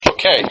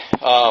Okay,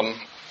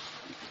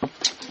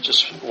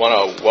 just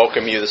want to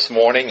welcome you this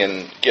morning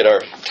and get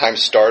our time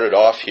started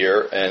off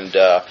here. And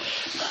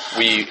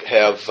we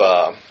have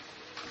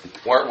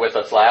weren't with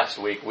us last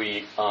week.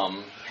 We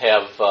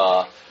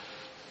have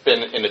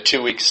been in a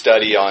 2-week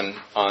study on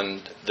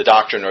the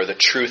doctrine or the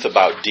truth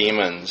about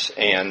demons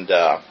and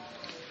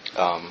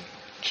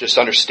just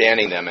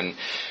understanding them and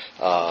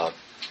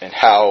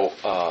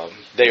how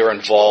they are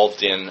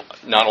involved in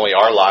not only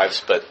our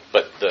lives but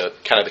the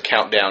kind of the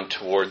countdown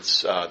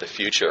towards the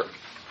future.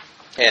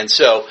 And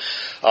so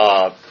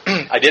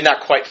I did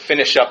not quite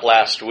finish up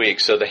last week,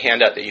 so the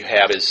handout that you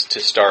have is to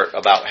start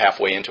about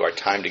halfway into our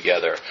time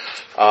together.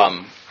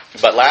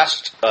 But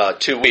last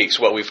 2 weeks,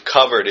 what we've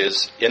covered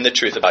is in the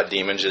truth about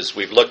demons is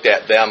we've looked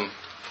at them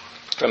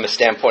from the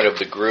standpoint of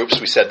the groups.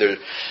 We said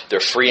they're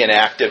free and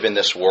active in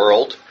this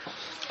world.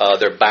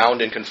 They're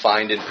bound and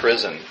confined in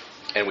prison.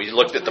 And we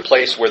looked at the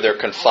place where they're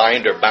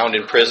confined or bound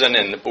in prison,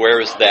 and where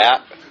is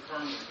that?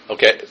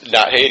 Okay,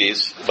 not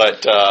Hades,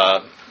 but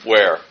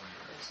where?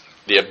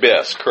 The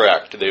abyss,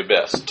 correct. The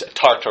abyss,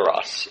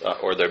 Tartarus,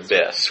 or the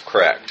abyss,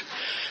 correct.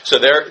 So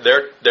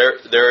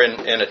they're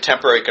in a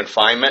temporary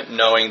confinement,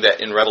 knowing that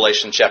in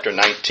Revelation chapter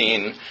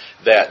 19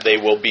 that they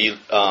will be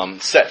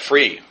set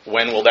free.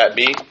 When will that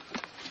be?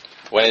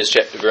 When is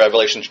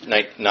Revelation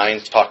 9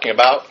 talking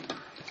about?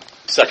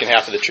 Second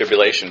half of the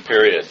tribulation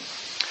period.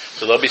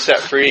 So they'll be set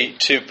free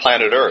to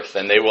planet Earth,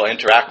 and they will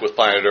interact with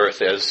planet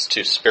Earth as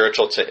to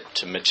spiritual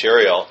to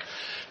material,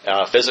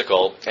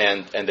 physical,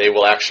 and they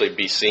will actually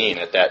be seen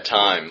at that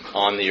time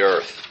on the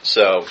Earth.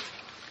 So,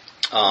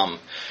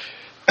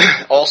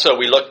 also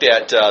we looked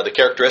at the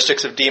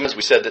characteristics of demons.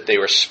 We said that they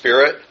were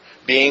spirit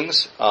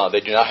beings. They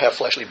do not have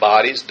fleshly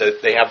bodies.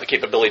 They have the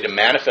capability to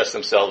manifest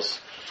themselves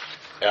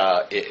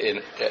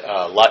in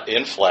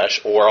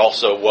flesh, or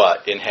also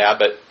what?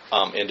 Inhabit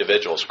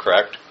individuals,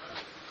 correct?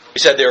 We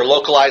said they are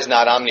localized,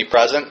 not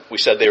omnipresent. We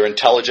said they are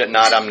intelligent,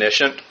 not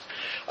omniscient.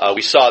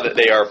 We saw that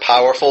they are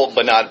powerful,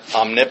 but not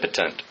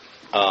omnipotent.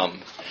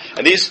 And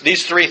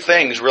these three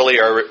things really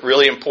are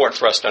really important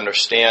for us to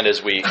understand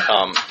as we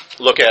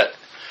look at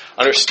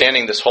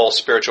understanding this whole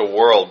spiritual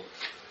world.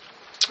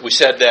 We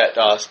said that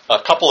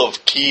a couple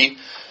of key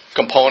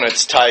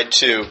components tied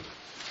to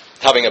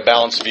having a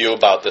balanced view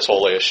about this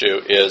whole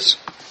issue is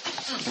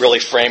really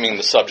framing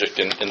the subject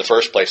in the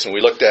first place. And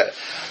we looked at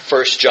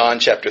 1 John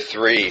chapter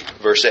 3,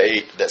 verse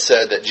 8, that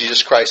said that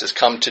Jesus Christ has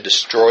come to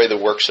destroy the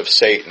works of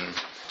Satan.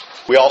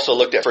 We also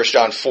looked at 1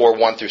 John 4,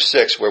 1 through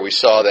 6, where we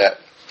saw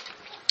that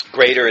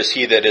greater is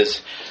he that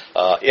is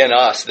in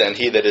us than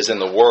he that is in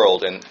the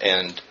world, and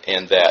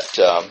that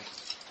the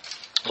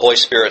Holy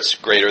Spirit's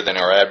greater than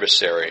our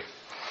adversary.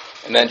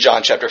 And then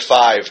John chapter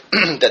 5,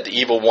 that the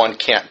evil one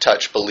can't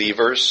touch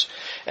believers,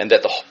 and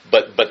that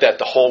that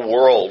the whole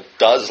world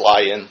does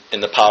lie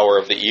in the power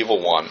of the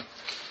evil one.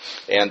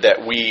 And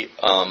that we,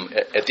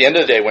 at the end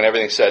of the day, when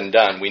everything's said and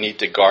done, we need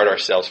to guard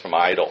ourselves from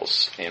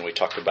idols. And we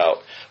talked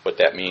about what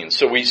that means.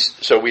 So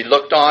we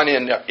looked on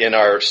in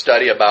our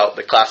study about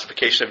the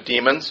classification of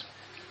demons.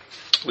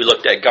 We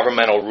looked at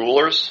governmental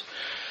rulers.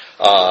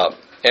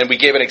 And we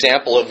gave an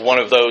example of one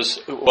of those.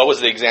 What was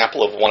the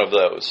example of one of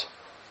those?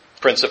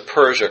 Prince of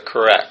Persia,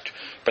 correct.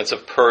 Prince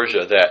of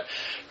Persia,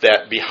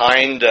 that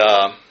behind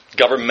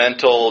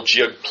governmental,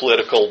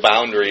 geopolitical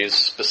boundaries,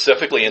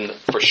 specifically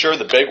for sure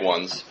the big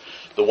ones,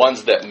 the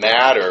ones that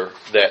matter,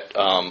 that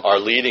are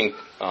leading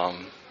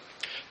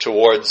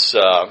towards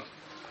a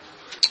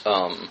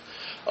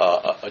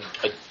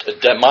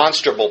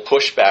demonstrable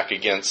pushback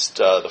against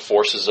the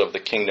forces of the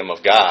kingdom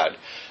of God.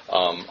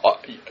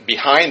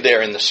 Behind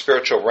there in the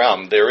spiritual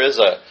realm, there is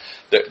a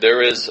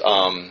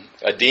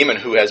demon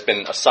who has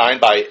been assigned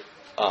by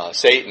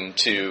Satan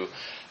to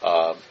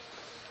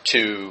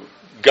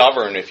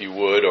govern, if you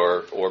would,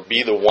 or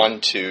be the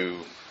one to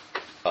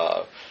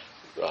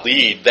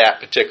lead that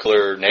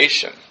particular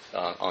nation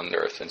on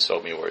earth, in so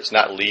many words.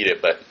 Not lead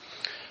it,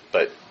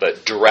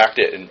 but direct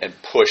it and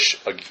push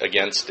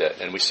against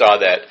it. And we saw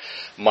that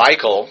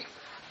Michael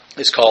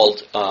is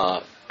called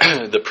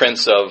the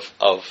prince of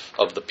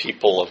the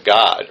people of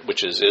God,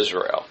 which is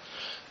Israel.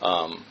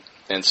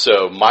 And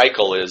so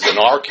Michael is an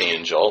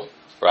archangel,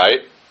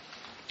 right?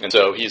 And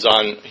so he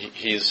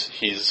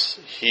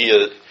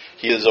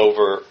is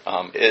over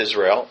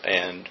Israel,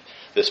 and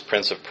this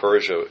prince of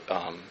Persia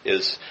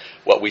is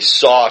what we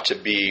saw to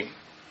be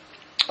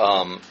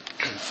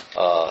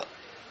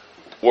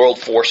world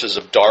forces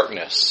of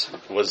darkness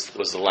was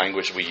the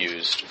language we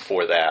used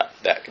for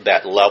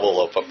that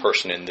level of a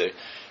person in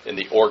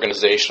the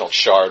organizational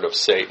chart of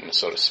Satan,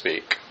 so to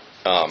speak.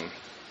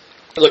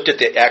 We looked at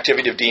the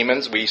activity of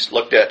demons. We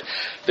looked at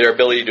their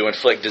ability to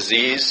inflict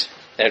disease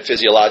and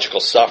physiological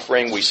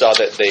suffering. We saw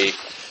that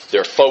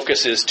their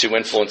focus is to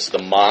influence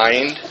the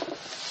mind,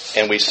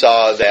 and we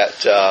saw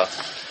that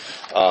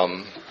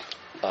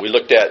we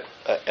looked at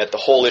the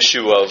whole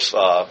issue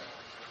of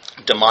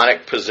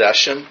demonic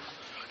possession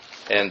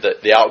and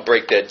the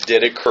outbreak that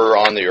did occur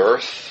on the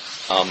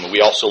earth.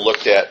 We also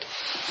looked at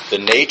the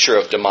nature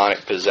of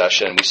demonic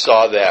possession. We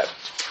saw that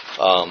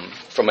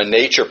from a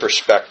nature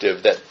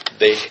perspective, that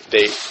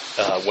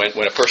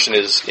when a person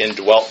is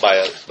indwelt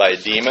by a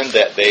demon,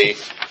 that they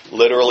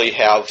literally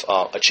have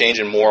a change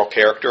in moral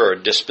character or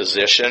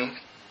disposition.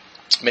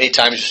 Many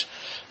times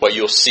what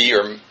you'll see,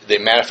 or they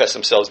manifest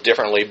themselves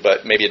differently,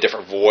 but maybe a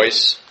different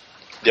voice,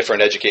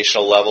 different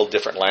educational level,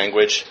 different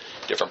language,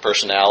 different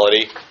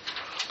personality,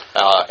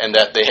 and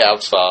that they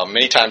have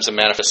many times a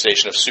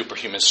manifestation of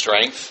superhuman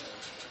strength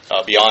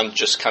beyond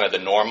just kind of the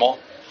normal,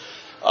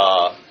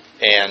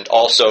 and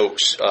also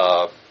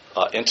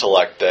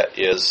intellect that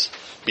is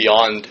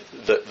beyond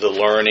the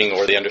learning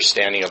or the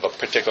understanding of a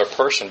particular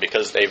person,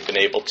 because they've been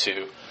able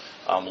to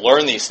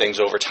learn these things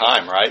over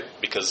time, right?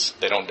 Because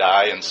they don't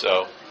die, and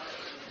so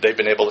they've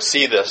been able to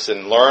see this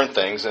and learn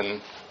things,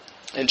 and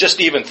just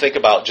even think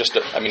about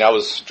I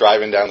was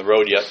driving down the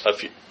road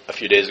a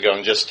few days ago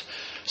and just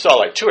saw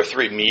like 2 or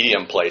 3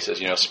 medium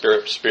places,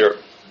 spirit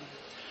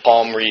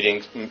palm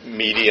reading,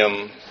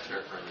 medium,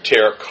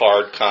 tarot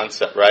card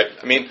concept, right?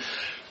 I mean,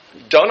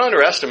 don't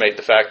underestimate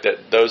the fact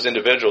that those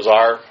individuals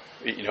are,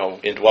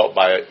 indwelt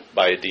by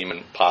a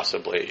demon,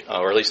 possibly,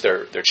 or at least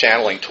they're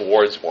channeling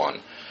towards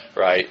one,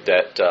 right?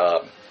 That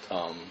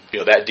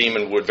that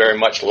demon would very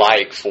much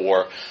like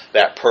for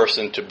that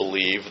person to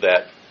believe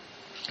that,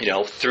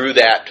 through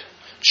that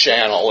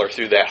channel or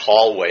through that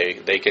hallway,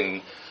 they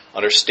can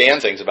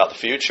understand things about the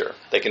future.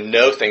 They can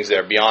know things that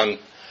are beyond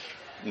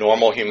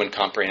normal human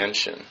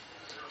comprehension.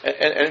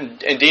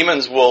 And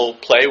demons will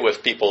play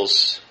with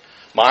people's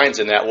minds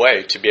in that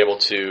way to be able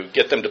to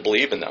get them to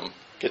believe in them,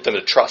 get them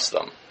to trust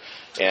them,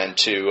 and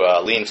to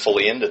lean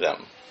fully into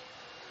them.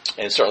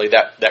 And certainly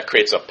that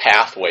creates a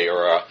pathway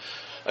or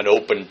an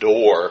open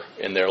door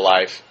in their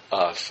life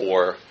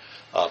for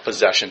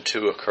possession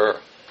to occur.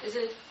 Is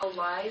it a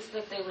lies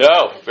that they would...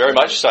 No, very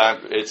much so.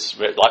 It's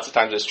lots of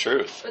times it's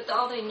truth. But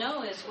all they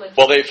know is what...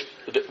 Well,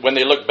 when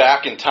they look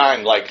back in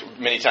time, like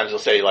many times they'll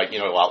say, like,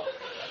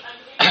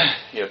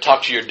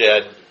 talk to your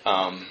dead,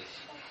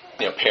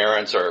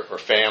 parents or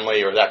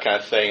family or that kind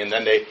of thing, and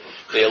then they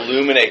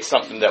illuminate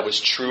something that was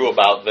true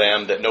about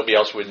them that nobody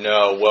else would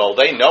know. Well,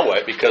 they know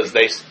it because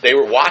they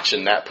were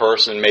watching that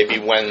person maybe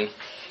when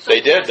they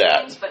did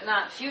that. Things, but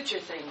not future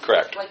things.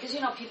 Correct. Like, because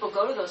people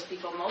go to those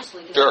people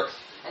mostly. Sure.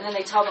 And then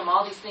they tell them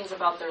all these things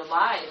about their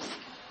lives.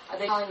 Are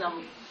they telling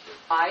them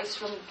lies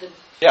from the...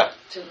 Yeah.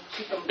 To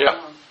keep them...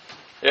 Yeah.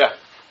 Yeah.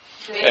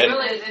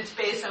 It's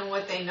based on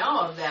what they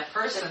know of that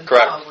person,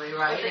 correct. Probably,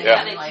 right? They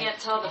can't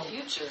tell the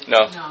future.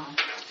 No.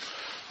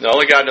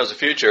 Only God knows the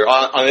future.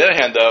 On the other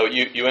hand, though,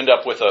 you end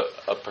up with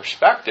a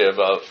perspective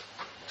of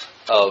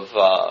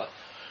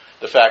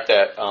the fact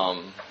that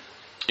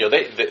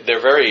they're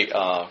very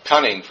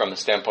cunning from the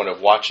standpoint of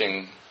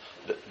watching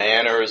the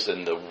manners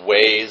and the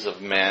ways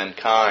of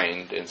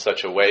mankind in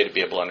such a way to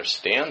be able to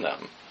understand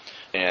them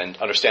and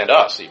understand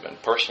us even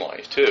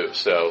personally too.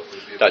 So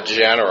not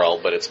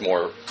general, but it's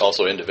more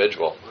also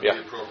individual. Would it be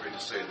appropriate to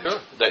say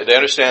that? Sure. They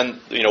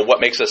understand what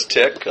makes us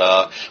tick.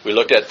 We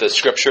looked at the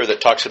scripture that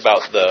talks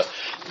about that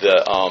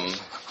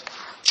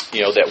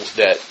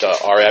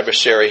our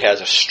adversary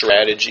has a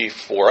strategy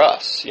for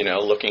us,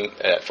 looking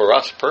at for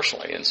us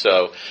personally, and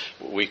so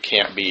we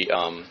can't be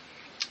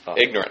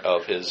ignorant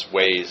of his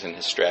ways and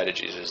his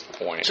strategies is the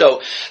point.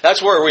 So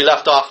that's where we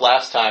left off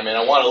last time, and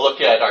I want to look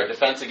at our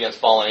defense against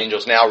fallen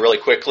angels now really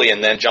quickly,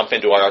 and then jump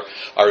into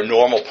our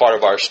normal part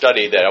of our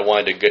study that I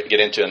wanted to get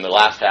into in the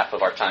last half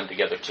of our time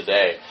together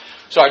today.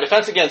 So our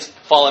defense against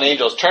fallen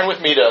angels, turn with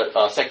me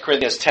to 2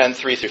 Corinthians 10,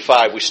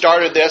 3-5. We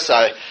started this.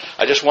 I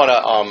just want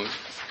to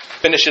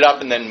finish it up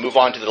and then move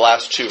on to the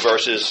last 2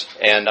 verses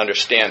and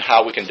understand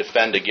how we can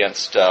defend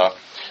against the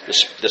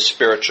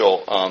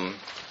spiritual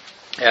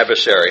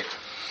adversary.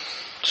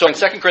 So in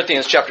 2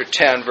 Corinthians chapter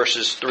 10,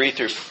 verses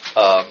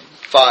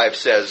 3-5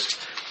 says,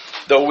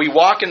 "Though we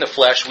walk in the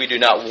flesh, we do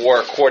not war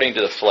according to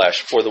the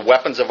flesh. For the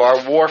weapons of our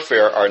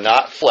warfare are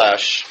not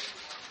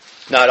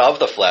of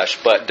the flesh,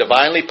 but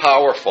divinely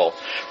powerful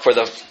for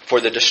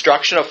the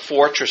destruction of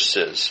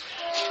fortresses.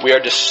 We are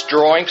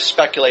destroying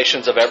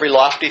speculations of every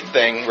lofty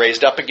thing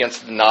raised up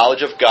against the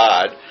knowledge of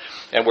God,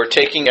 and we're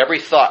taking every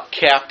thought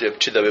captive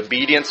to the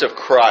obedience of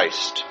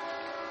Christ."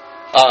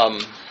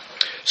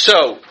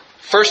 So,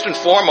 first and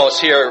foremost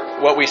here,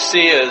 what we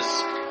see is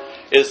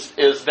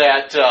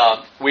that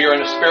we are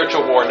in a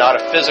spiritual war, not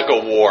a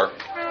physical war.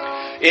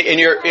 In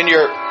your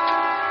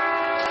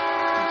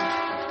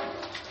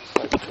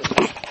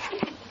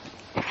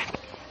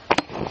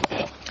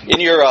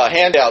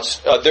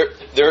handouts,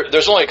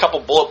 there's only a couple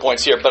bullet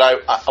points here, but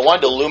I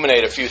wanted to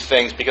illuminate a few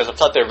things because I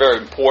thought they're very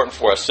important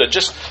for us. So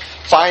just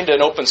find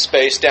an open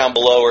space down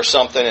below or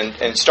something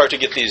and start to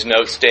get these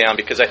notes down,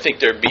 because I think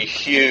they'd be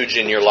huge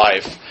in your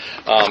life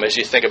as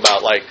you think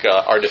about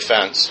our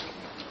defense.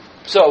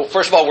 So,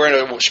 first of all, we're in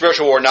a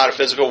spiritual war, not a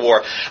physical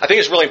war. I think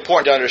it's really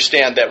important to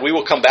understand that we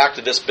will come back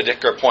to this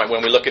particular point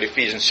when we look at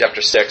Ephesians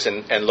chapter 6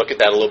 and look at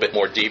that a little bit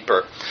more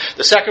deeper.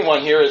 The second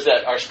one here is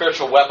that our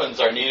spiritual weapons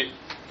are needed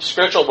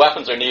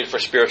for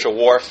spiritual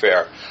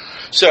warfare.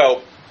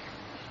 So,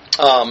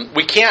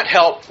 we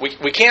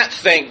can't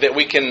think that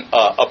we can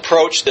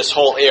approach this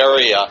whole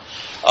area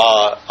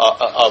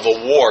of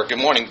a war. Good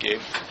morning,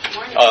 Gabe.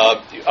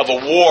 Of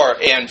a war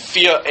and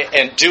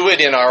do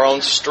it in our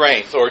own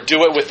strength, or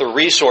do it with the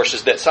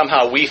resources that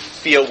somehow we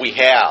feel we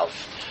have.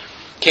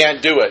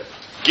 Can't do it.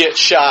 Get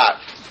shot.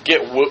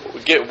 Get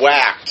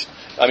whacked.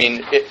 I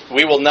mean,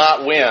 we will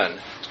not win.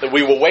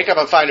 We will wake up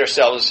and find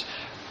ourselves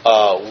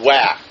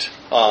whacked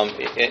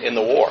in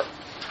the war.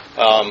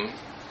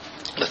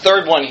 The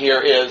third one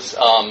here is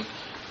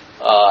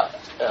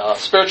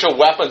spiritual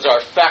weapons are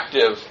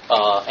effective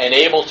and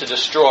able to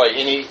destroy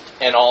any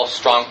and all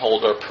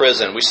stronghold or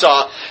prison. We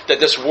saw that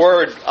this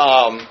word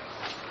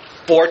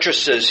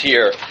fortresses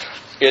here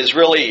is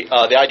really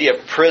the idea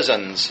of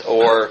prisons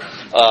or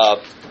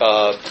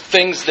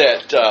things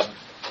that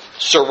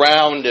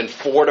surround and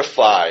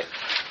fortify.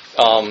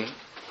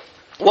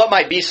 What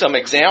might be some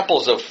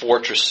examples of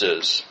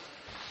fortresses,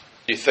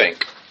 do you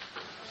think?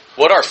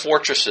 What are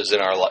fortresses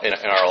in our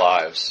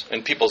lives,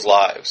 in people's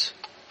lives?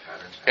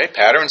 Okay,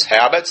 patterns,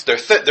 habits. They're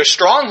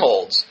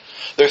strongholds.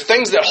 They're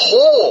things that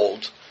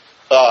hold,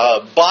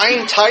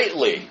 bind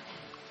tightly.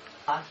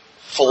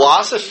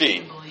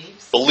 Philosophy,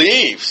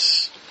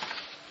 beliefs,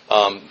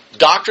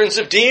 doctrines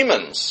of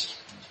demons.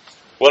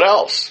 What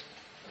else?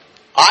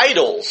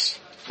 Idols,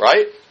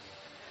 right?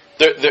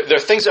 They're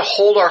things that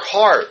hold our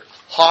heart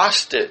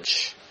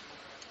hostage.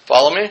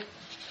 Follow me?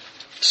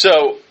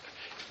 So,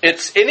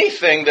 it's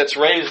anything that's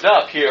raised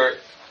up here.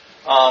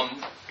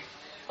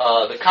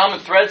 The common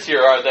threads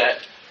here are that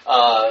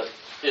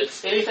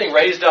it's anything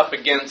raised up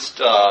against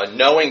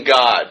knowing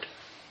God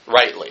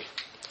rightly.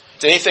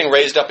 It's anything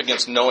raised up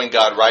against knowing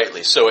God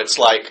rightly. So it's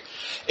like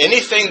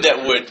anything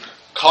that would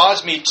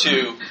cause me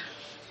to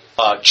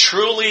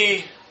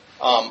truly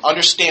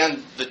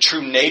understand the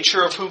true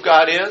nature of who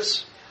God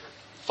is.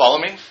 Follow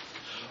me?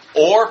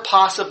 Or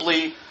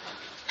possibly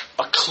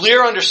a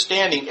clear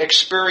understanding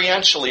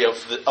experientially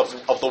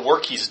of the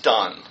work He's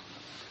done.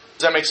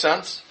 Does that make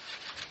sense?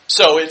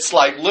 So it's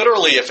like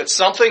literally, if it's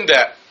something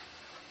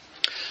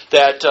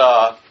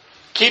that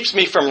keeps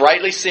me from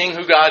rightly seeing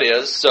who God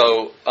is.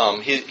 So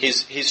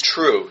He's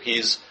true.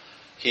 He's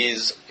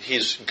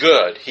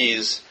good.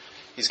 He's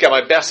got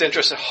my best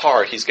interest at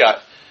heart. He's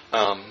got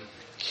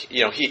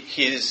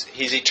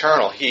He's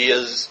eternal. He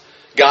is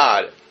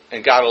God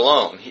and God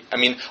alone.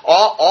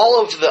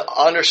 All of the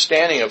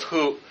understanding of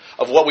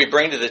what we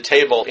bring to the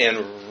table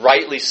in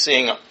rightly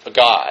seeing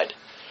God,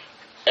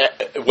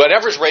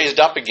 whatever's raised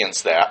up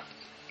against that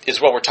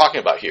is what we're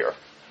talking about here.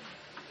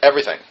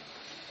 Everything.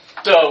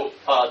 So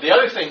the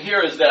other thing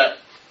here is that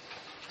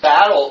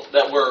battle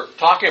that we're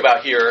talking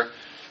about here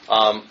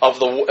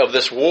of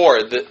this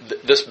war.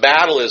 This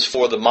battle is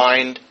for the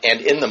mind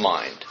and in the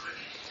mind.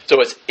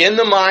 So it's in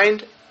the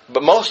mind,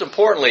 but most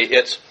importantly,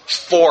 it's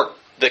for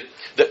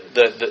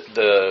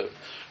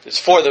it's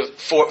for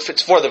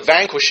the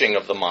vanquishing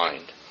of the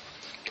mind.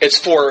 It's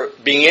for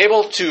being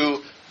able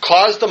to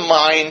cause the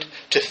mind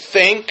to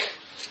think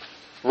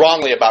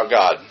wrongly about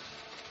God.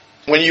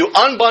 When you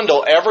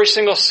unbundle every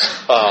single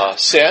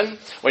sin,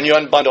 when you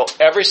unbundle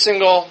every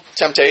single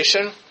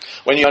temptation,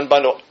 when you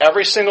unbundle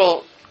every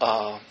single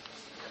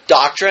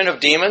doctrine of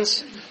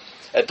demons,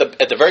 at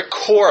the very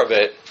core of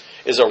it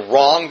is a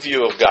wrong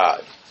view of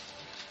God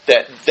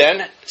that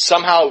then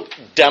somehow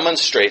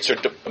demonstrates or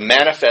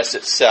manifests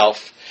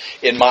itself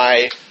in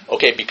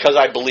because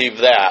I believe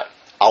that,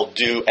 I'll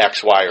do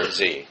X, Y, or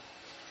Z.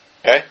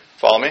 Okay?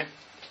 Follow me?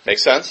 Make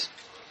sense?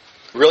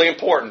 Really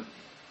important.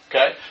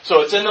 Okay?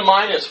 So it's in the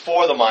mind, it's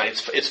for the mind.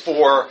 It's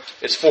for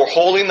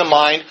holding the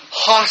mind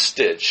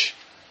hostage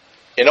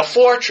in a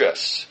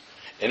fortress,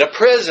 in a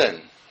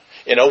prison,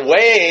 in a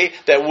way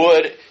that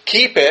would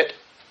keep it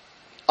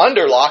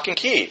under lock and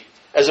key,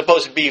 as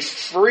opposed to be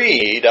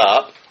freed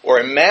up or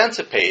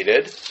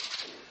emancipated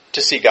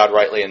to see God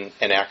rightly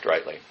and act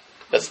rightly.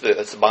 That's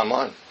the bottom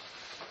line.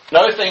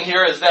 Another thing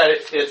here is that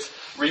it's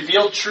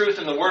revealed truth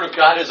in the Word of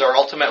God is our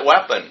ultimate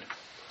weapon.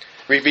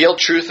 Revealed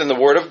truth in the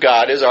Word of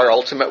God is our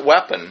ultimate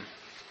weapon.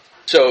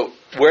 So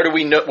where do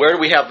we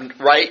have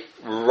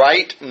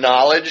right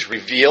knowledge,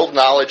 revealed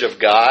knowledge of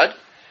God?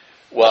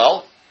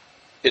 Well,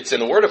 it's in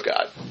the Word of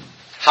God.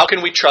 How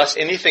can we trust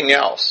anything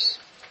else?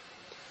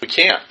 We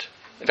can't.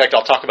 In fact,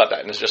 I'll talk about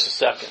that in just a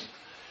second.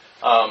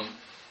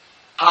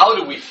 How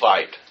do we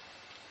fight?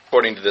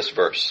 According to this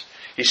verse,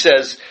 he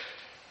says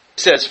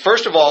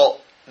first of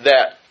all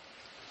that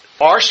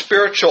our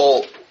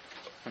spiritual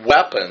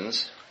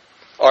weapons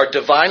are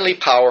divinely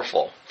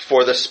powerful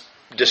for the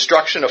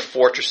destruction of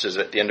fortresses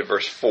at the end of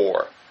verse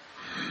 4.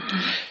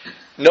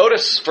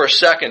 Notice for a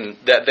second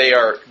that they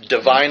are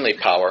divinely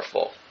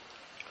powerful.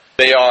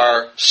 They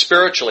are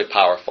spiritually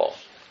powerful.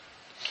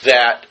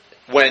 That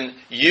when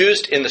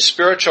used in the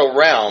spiritual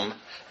realm,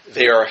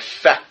 they are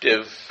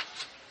effective.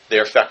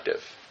 They're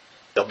effective.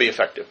 They'll be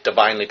effective.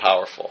 Divinely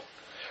powerful.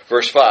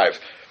 Verse 5.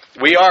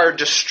 We are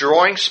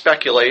destroying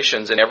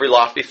speculations and every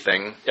lofty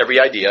thing, every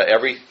idea,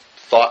 every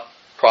thought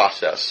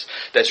process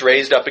that's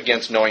raised up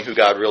against knowing who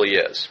God really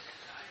is.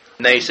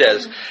 And then he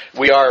says,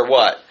 we are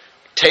what?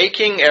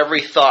 taking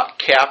every thought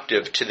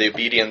captive to the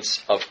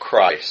obedience of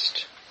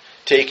Christ.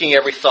 Taking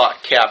every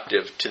thought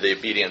captive to the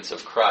obedience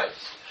of Christ.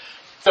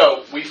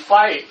 So we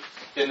fight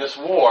in this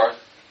war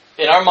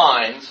in our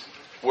minds,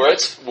 where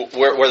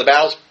the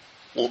battle's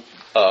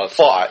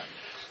fought,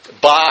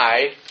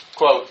 by,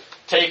 quote,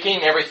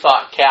 taking every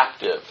thought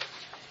captive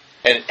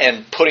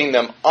and putting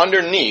them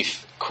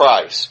underneath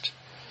Christ,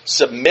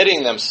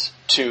 submitting them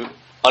to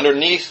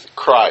underneath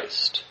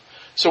Christ.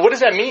 So what does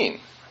that mean?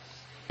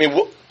 I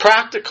mean,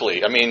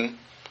 practically,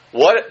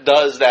 what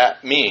does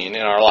that mean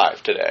in our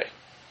life today,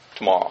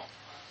 tomorrow?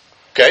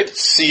 Okay,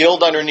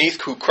 sealed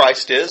underneath who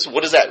Christ is.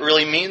 What does that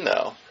really mean,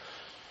 though?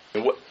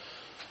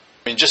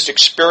 Just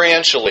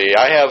experientially,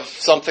 I have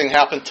something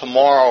happen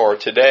tomorrow or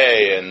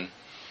today, and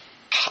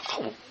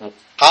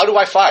how do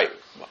I fight?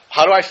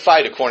 How do I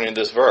fight according to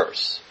this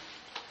verse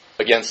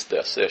against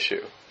this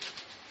issue?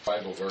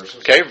 Bible verses.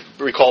 Okay,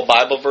 recall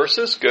Bible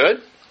verses.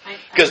 Good,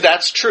 because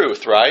that's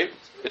truth, right?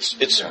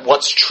 It's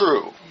what's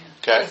true.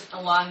 Okay. Just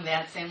along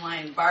that same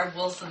line, Barb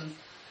Wilson's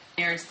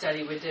marriage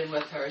study we did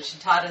with her, she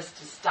taught us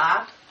to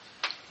stop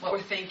what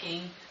we're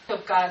thinking,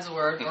 took God's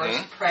word, or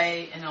to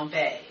pray and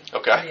obey.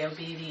 Okay. The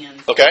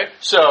obedience. Okay.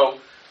 So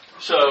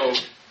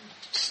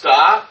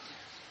stop.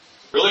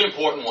 Really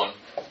important one.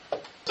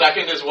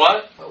 Second is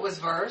what? What was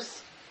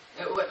verse?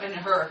 In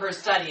her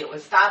study, it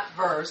was stop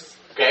verse.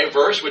 Okay,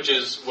 verse, which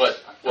is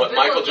what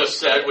Michael just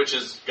said, which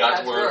is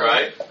God's word,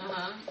 right?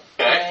 Uh-huh.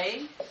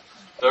 Okay. Pray.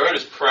 Third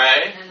is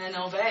pray. And then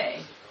obey.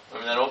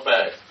 And then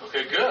obey.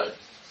 Okay, good.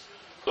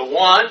 So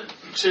 1,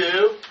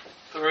 2,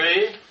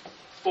 3,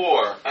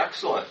 4.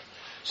 Excellent.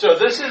 So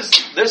this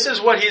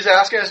is what he's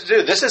asking us to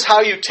do. This is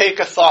how you take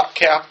a thought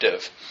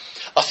captive.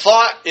 A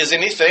thought is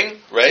anything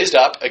raised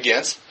up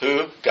against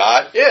who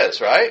God is,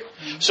 right?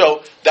 Mm-hmm.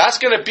 So that's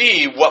going to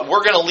be what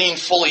we're going to lean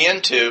fully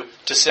into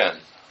to sin.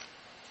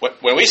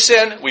 When we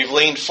sin, we've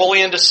leaned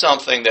fully into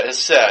something that has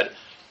said,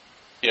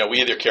 we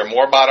either care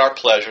more about our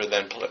pleasure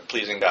than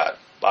pleasing God.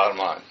 Bottom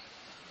line.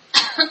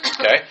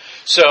 Okay?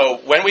 So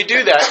when we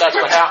do that, that's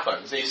what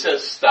happens. He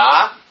says,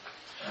 stop,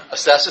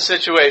 assess the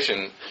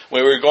situation.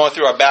 When we were going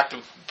through our back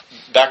to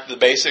the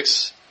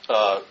basics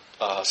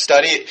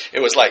study,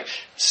 it was like,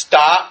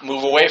 stop,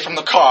 move away from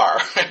the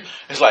car.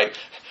 It's like,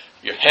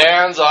 your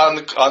hands off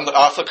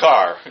the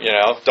car.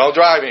 Don't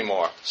drive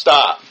anymore.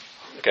 Stop.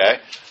 Okay?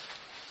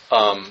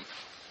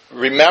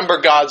 Remember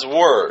God's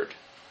word.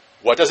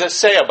 What does it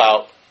say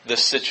about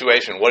this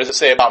situation? What does it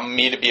say about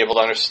me to be able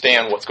to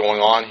understand what's going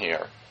on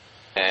here?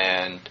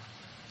 And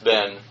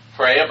then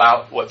pray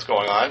about what's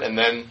going on, and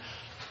then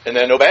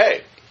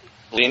obey.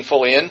 Lean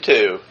fully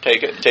into,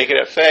 take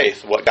it at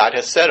faith, what God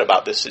has said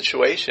about this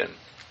situation.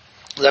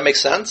 Does that make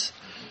sense?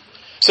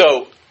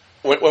 So,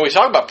 when we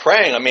talk about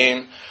praying,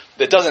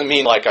 that doesn't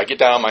mean like I get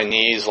down on my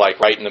knees, like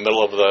right in the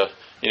middle of the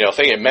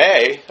thing. It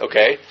may,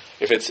 okay,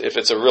 if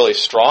it's a really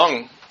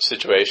strong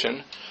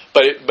situation,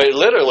 but it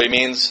literally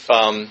means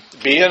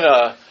being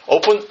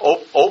open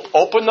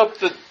up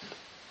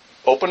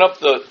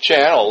the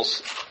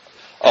channels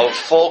of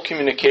full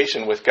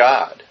communication with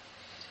God.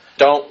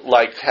 Don't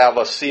have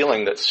a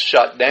ceiling that's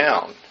shut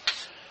down.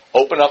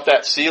 Open up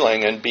that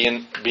ceiling and be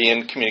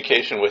in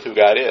communication with who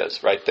God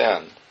is right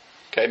then.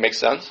 Okay, makes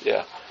sense?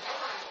 Yeah.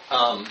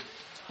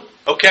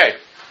 Okay.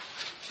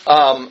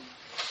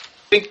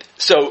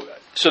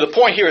 So the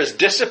point here is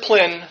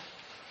discipline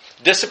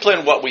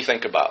what we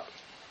think about.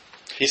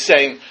 He's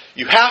saying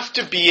you have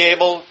to be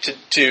able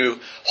to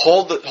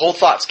hold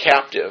thoughts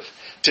captive.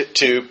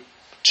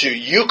 To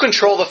you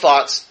control the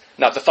thoughts,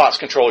 not the thoughts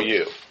control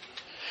you.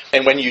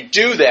 And when you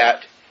do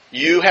that,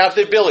 you have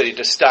the ability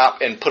to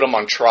stop and put them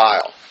on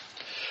trial.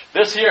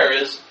 This here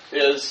is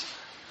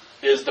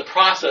the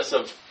process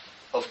of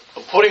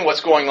putting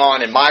what's going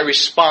on and my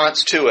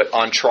response to it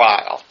on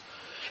trial.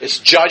 It's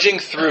judging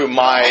through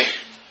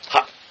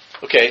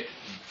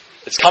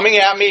it's coming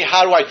at me.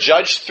 How do I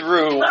judge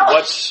through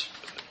what's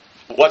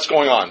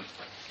going on?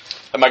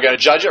 Am I going to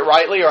judge it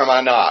rightly or am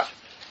I not?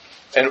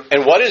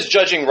 And what is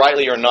judging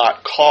rightly or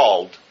not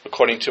called,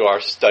 according to our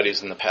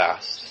studies in the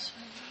past?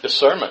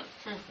 Discernment.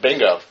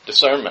 Bingo.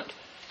 Discernment.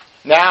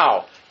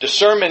 Now,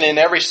 discernment in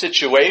every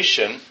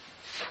situation,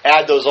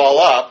 add those all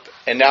up,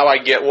 and now I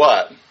get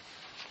what?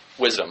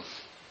 Wisdom.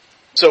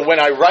 So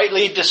when I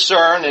rightly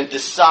discern and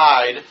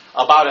decide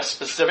about a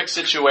specific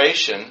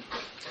situation,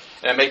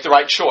 and I make the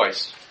right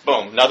choice,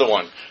 boom, another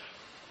one.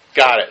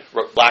 Got it.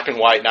 Black and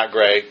white, not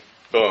gray.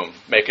 Boom.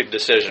 Make a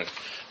decision.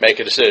 Make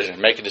a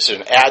decision. Make a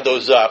decision. Add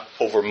those up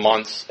over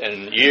months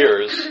and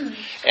years,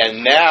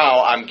 and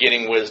now I'm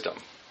getting wisdom.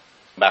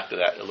 Back to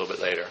that a little bit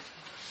later.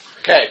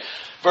 Okay,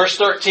 verse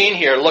 13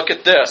 here. Look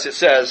at this. It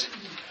says,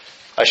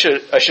 I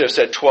should have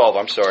said 12.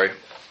 I'm sorry.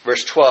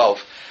 Verse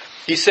 12.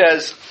 He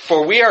says,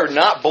 "For we are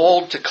not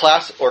bold to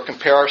class or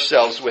compare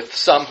ourselves with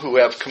some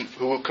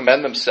who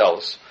commend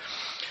themselves.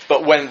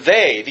 But when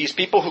these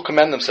people who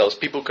commend themselves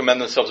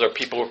are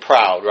people who are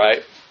proud,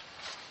 right?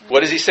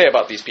 What does he say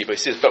about these people? He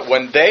says, but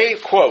when they,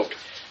 quote,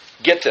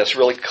 get this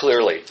really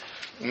clearly,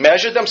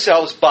 measure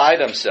themselves by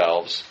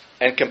themselves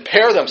and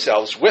compare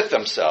themselves with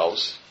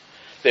themselves,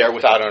 They are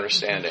without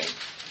understanding.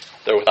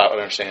 They're without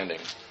understanding.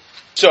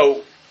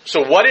 So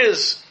what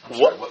is...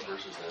 What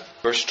verse is that?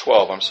 Verse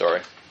 12, I'm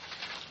sorry,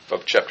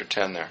 of chapter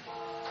 10 there.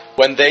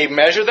 When they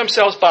measure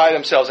themselves by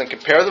themselves and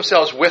compare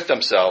themselves with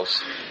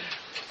themselves,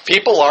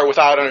 people are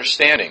without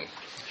understanding.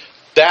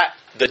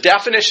 The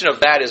definition of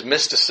that is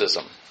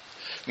mysticism.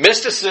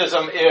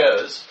 Mysticism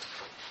is,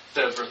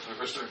 says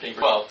verse 13,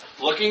 12,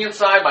 looking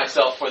inside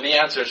myself for the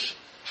answers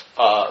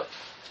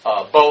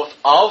both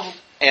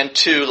of and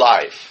to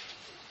life.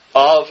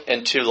 Of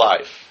and to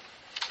life.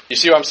 You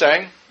see what I'm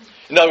saying?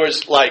 In other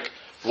words, like,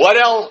 what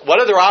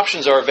other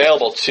options are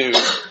available to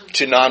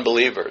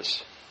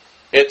non-believers?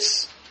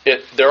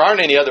 There aren't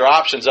any other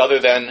options other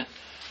than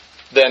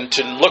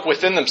to look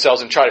within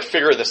themselves and try to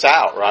figure this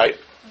out, right?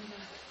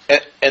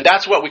 And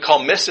that's what we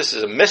call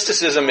mysticism.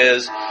 Mysticism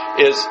is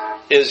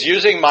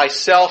using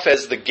myself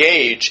as the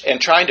gauge and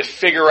trying to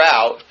figure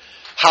out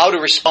how to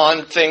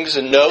respond to things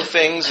and know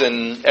things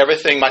and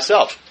everything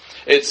myself.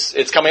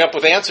 It's coming up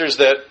with answers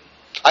that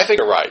I think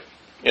are right,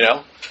 you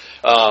know?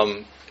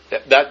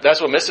 That's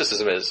what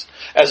mysticism is.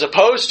 As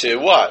opposed to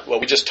what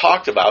we just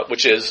talked about,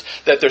 which is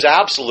that there's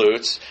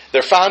absolutes,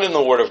 they're found in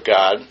the Word of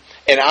God,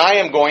 and I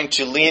am going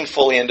to lean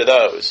fully into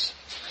those.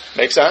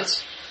 Make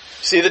sense?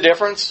 See the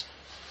difference?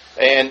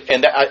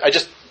 And I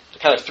just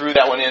kind of threw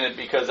that one in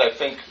because I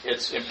think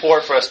it's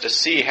important for us to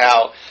see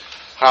how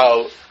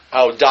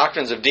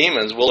doctrines of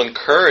demons will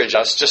encourage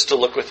us just to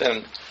look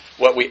within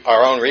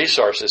our own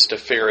resources to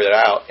figure it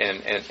out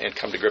and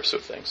come to grips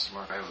with things.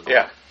 Mark, I would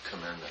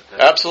commend that.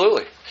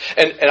 Absolutely.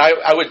 And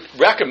I would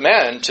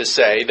recommend to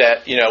say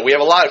that, we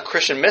have a lot of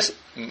Christian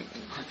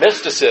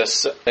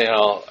mysticists,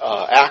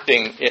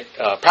 acting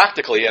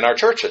practically in our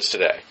churches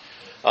today.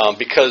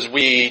 Because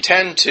we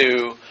tend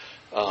to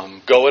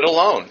go it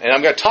alone. And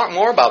I'm going to talk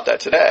more about that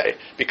today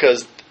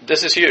because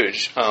this is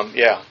huge. Something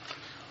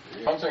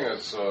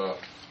that's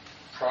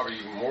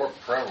probably more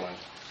prevalent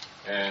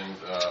and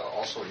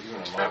also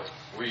even in life,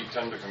 we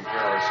tend to compare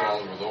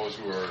ourselves with those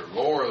who are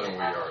lower than we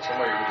are.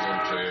 Somebody who's in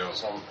jail,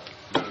 some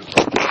or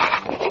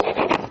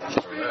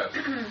that.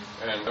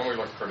 And then we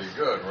look pretty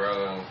good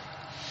rather than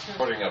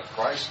putting up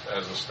Christ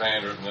as a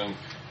standard and then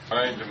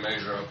trying to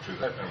measure up to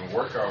that and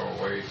work our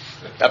way.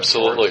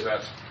 Absolutely.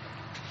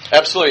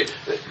 Absolutely.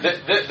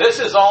 This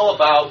is all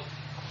about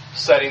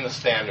setting the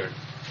standard.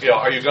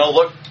 Are you going to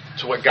look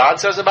to what God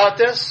says about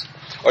this?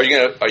 Or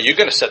are you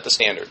going to set the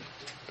standard?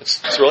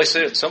 It's really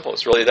simple.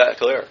 It's really that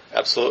clear.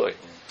 Absolutely.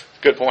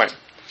 Good point.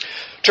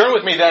 Turn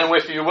with me then,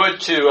 if you would,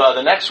 to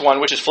the next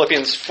one, which is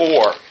Philippians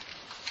 4.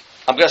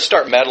 I'm going to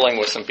start meddling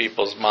with some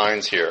people's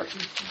minds here.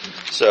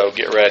 So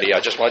get ready.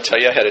 I just want to tell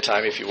you ahead of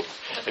time, if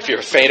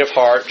you're faint of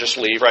heart, just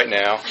leave right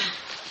now.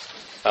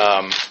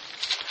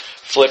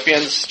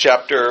 Philippians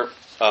chapter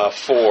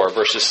 4,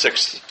 verses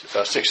 6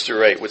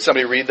 through 8. Would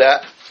somebody read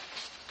that?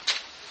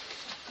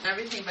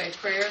 Everything by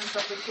prayer and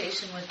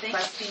supplication with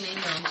thanksgiving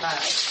in your own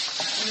God.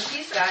 And the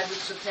peace of God, which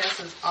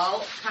surpasses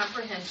all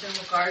comprehension,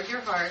 will guard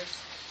your hearts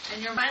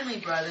and your finally,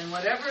 brethren,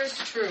 whatever is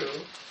true,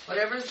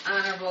 whatever is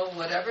honorable,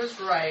 whatever is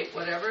right,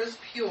 whatever is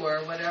pure,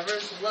 whatever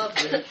is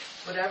lovely,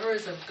 whatever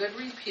is of good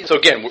repute. So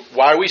again,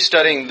 why are we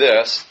studying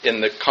this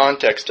in the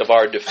context of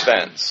our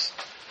defense?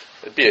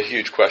 It'd be a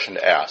huge question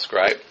to ask,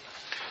 right?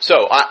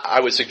 So I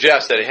would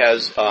suggest that it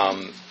has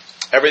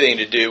everything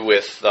to do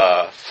with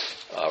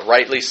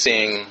rightly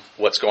seeing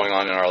what's going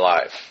on in our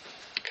life.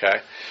 Okay,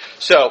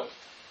 so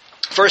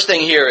first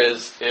thing here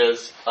is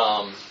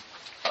a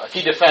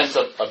key defense.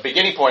 A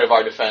beginning point of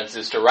our defense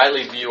is to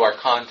rightly view our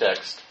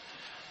context,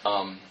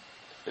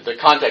 the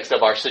context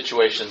of our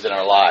situations in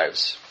our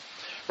lives.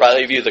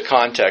 Rightly view the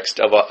context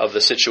of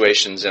the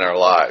situations in our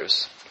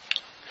lives.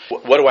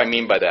 What do I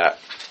mean by that?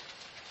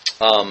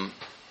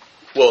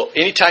 Well,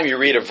 anytime you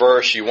read a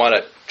verse, you want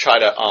to try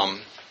to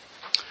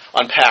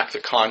unpack the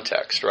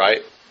context,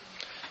 right?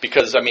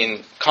 Because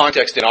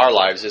context in our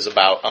lives is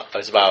about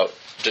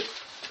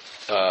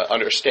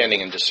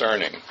understanding and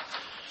discerning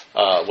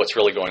what's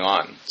really going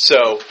on.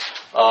 So,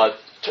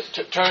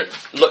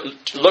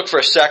 look for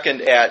a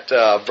second at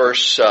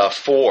verse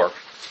 4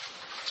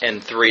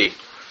 and 3.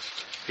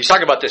 He's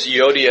talking about this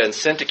Euodia and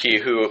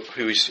Syntyche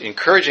who's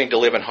encouraging to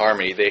live in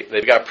harmony.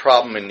 They've got a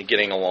problem in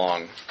getting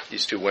along,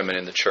 these two women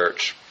in the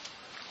church.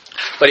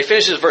 But he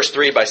finishes verse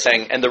 3 by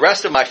saying, and the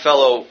rest of my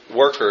fellow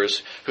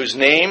workers whose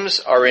names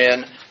are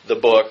in the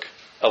book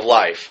of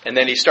life. And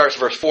then he starts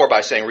verse 4 by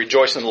saying,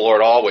 rejoice in the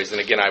Lord always.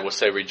 And again, I will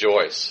say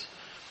rejoice.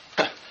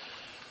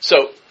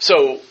 So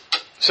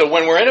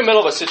when we're in the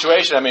middle of a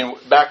situation,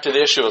 back to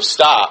the issue of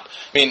stop,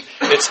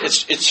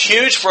 it's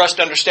huge for us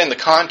to understand the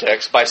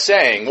context by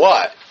saying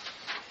what?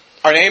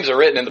 Our names are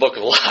written in the book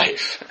of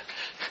life.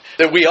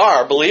 That we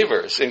are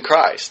believers in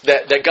Christ.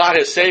 That God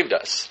has saved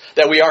us.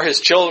 That we are His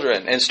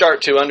children. And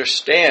start to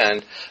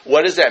understand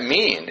what does that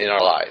mean in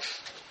our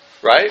life.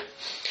 Right?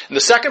 And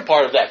the second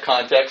part of that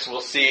context,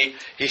 we'll see,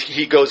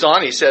 he goes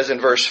on, he says in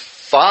verse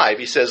 5,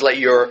 he says, let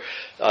your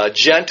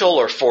gentle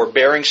or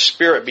forbearing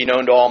spirit be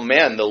known to all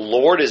men. The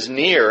Lord is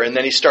near. And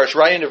then he starts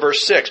right into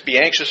verse 6, be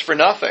anxious for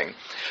nothing.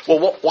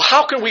 Well,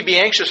 how can we be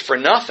anxious for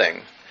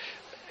nothing?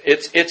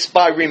 It's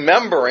by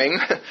remembering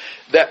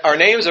that our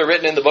names are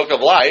written in the book of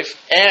life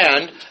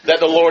and that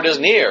the Lord is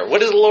near.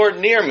 What does the Lord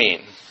near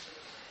mean?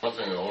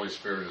 Something the Holy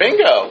Spirit is.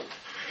 Bingo.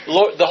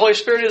 Lord, the Holy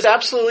Spirit is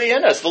absolutely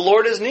in us. The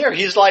Lord is near.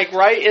 He's like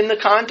right in the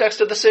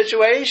context of the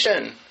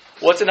situation.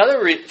 What's another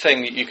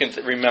thing that you can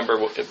remember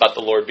about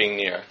the Lord being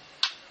near?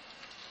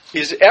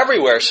 He's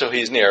everywhere, so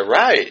He's near.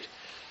 Right.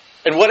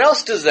 And what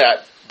else does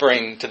that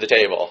bring to the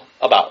table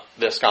about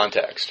this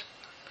context?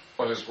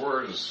 Well, His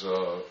Word is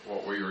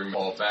what we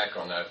fall back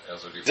on that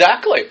as a default.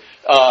 Exactly.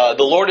 The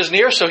Lord is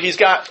near, so He's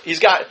got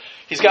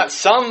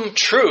some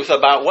truth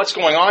about what's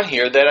going on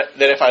here that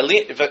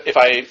if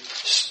I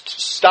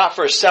stop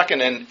for a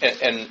second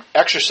and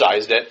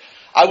exercised it,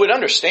 I would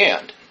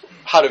understand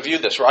how to view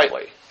this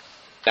rightly.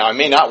 Now, I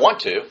may not want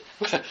to,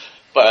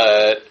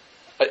 but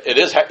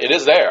it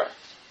is there.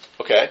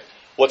 Okay.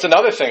 What's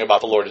another thing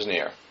about the Lord is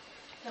near?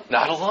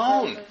 Not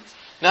alone.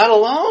 Not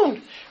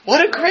alone.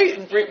 What a great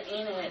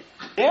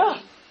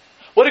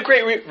What a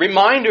great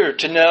reminder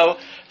to know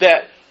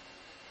that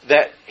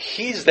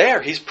He's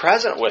there. He's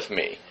present with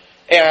me.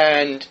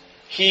 And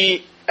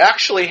He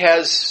actually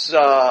has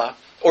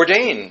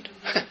ordained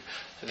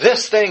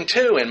this thing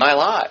too in my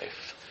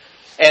life,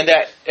 and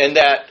that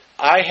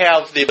I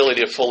have the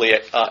ability to fully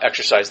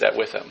exercise that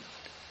with Him.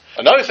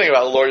 Another thing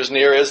about the Lord is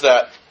near is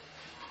that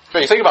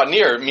when you think about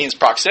near, it means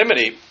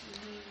proximity.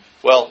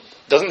 Well,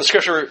 doesn't the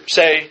Scripture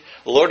say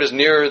the Lord is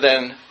nearer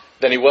than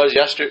He was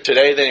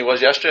today than He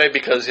was yesterday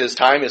because His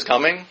time is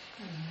coming,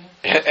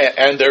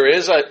 and there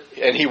is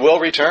and He will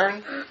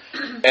return,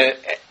 and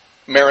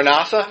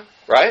Maranatha.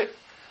 Right?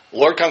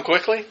 Lord, come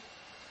quickly.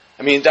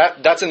 I mean,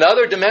 that's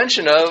another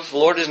dimension of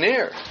Lord is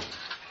near.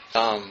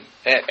 And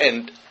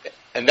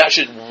that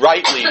should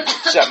rightly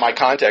set my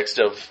context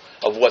of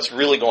what's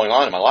really going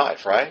on in my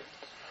life, right?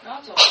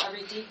 Also,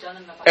 every deed done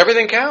in the Bible.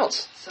 Everything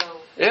counts.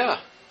 So, Yeah.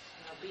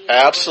 be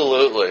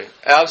Absolutely.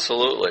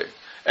 Absolutely.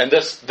 And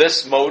this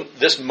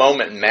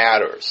moment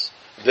matters.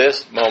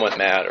 This moment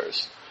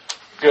matters.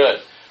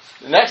 Good.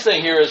 The next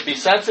thing here is be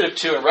sensitive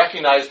to and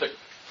recognize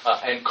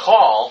and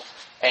call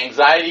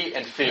anxiety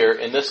and fear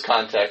in this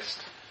context,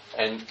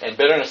 and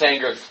bitterness,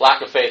 anger,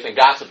 lack of faith, and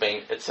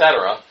gossiping,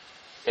 etc.,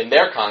 in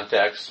their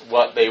context,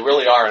 what they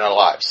really are in our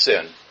lives,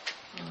 sin.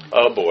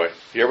 Oh boy,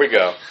 here we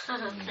go.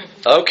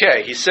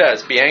 Okay, he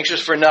says, be anxious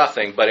for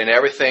nothing, but in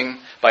everything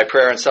by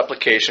prayer and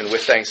supplication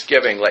with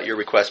thanksgiving, let your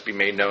requests be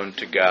made known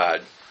to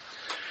God.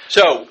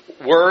 So,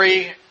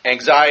 worry,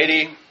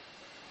 anxiety,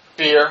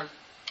 fear.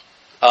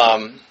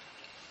 If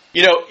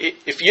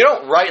you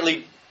don't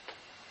rightly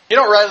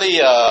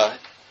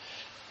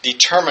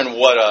determine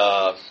what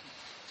a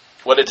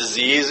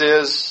disease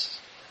is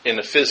in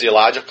the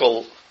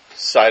physiological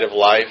side of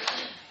life.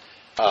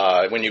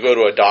 When you go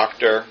to a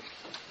doctor,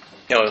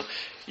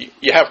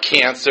 you have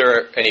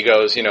cancer, and he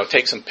goes,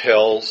 take some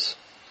pills.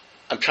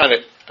 I'm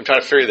trying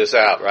to figure this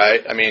out,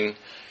 right? I mean,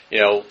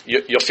 you'll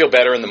feel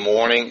better in the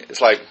morning.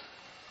 It's like,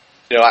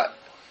 I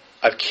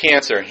have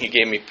cancer, and he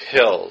gave me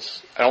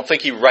pills. I don't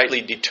think he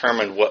rightly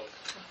determined what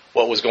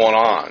was going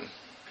on,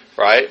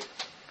 right?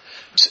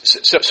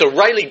 So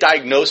rightly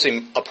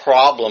diagnosing a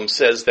problem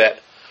says that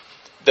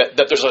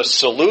there's a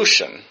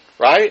solution,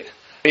 right?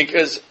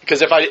 Because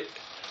if I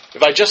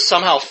just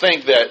somehow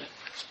think that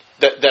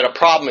a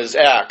problem is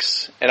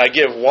X and I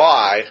give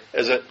Y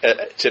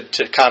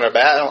to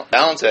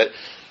counterbalance it,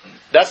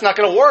 that's not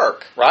going to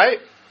work,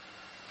 right?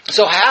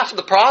 So half of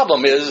the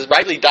problem is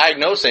rightly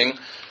diagnosing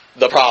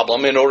the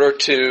problem in order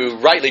to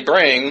rightly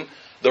bring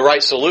the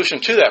right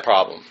solution to that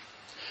problem.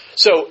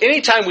 So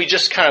anytime we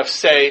just kind of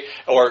say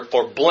or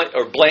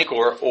blank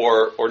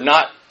or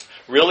not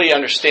really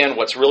understand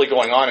what's really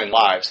going on in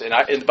lives, and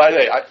by the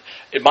way,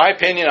 in my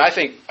opinion, I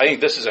think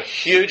this is a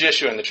huge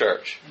issue in the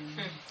church. Mm-hmm.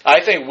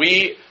 I think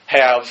we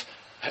have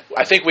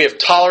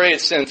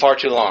tolerated sin far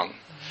too long,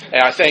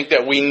 and I think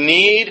that we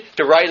need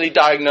to rightly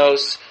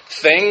diagnose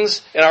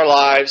things in our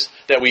lives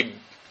that we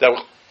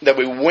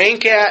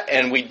wink at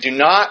and we do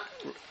not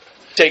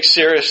take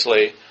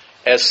seriously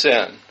as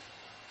sin,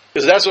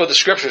 because that's what the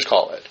Scriptures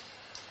call it.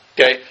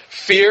 Okay,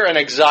 fear and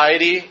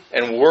anxiety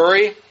and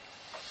worry.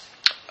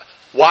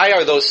 Why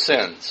are those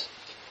sins?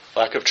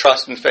 Lack of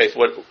trust and faith.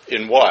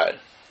 In what? In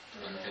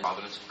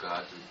providence of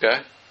God.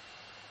 Okay.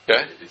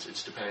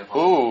 It's dependent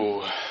upon.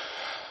 Ooh.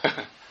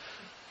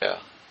 Yeah.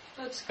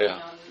 But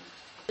Yeah.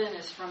 sin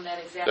is from that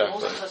example.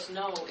 Exactly. Most of us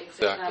know it's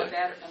Exactly. not a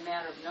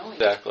matter of knowing.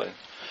 Exactly.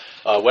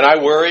 When I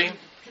worry,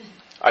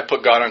 I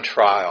put God on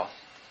trial.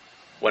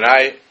 When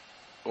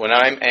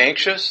I'm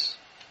anxious,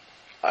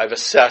 I've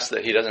assessed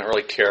that He doesn't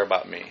really care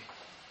about me.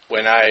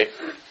 When I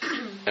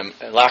am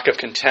in lack of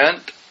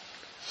content,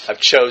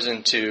 I've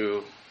chosen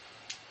to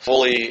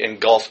fully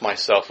engulf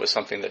myself with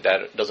something that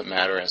doesn't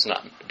matter, and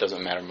it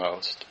doesn't matter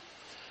most.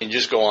 And you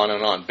just go on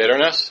and on.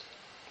 Bitterness,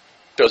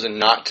 chosen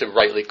not to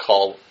rightly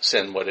call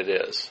sin what it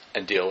is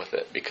and deal with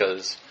it,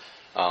 because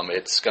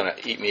it's going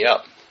to eat me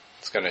up.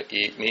 It's going to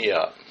eat me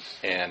up,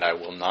 and I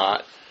will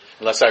not,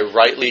 unless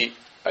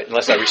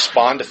I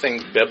respond to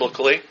things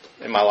biblically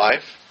in my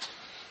life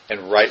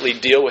and rightly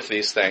deal with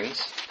these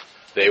things,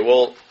 they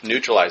will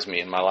neutralize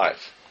me in my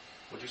life.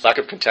 Would you say? Lack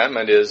of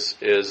contentment is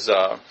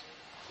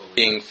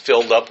being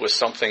filled up with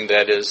something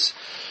that is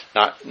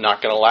not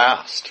going to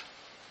last.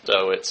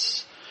 So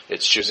it's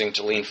choosing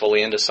to lean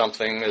fully into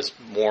something is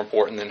more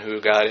important than who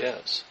God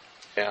is.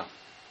 Yeah.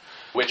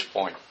 Which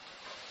point?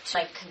 It's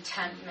like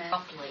contentment.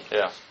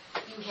 Yeah.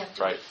 You have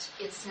to. Right.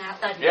 It's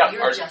not that Yeah,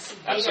 you're just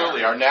there.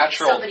 absolutely. Our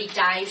natural. Somebody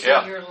dies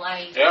Yeah. in your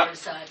life. Yeah.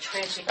 There's a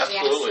tragic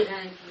Absolutely.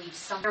 accident. Leaves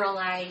some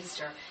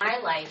paralyzed. Or in my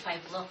life,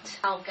 I've looked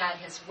how God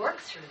has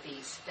worked through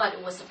these, but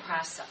it was a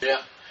process.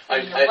 Yeah.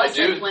 And it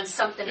wasn't when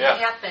something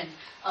happened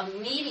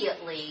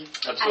immediately.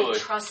 Absolutely. I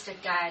trusted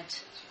God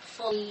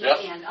fully Yep.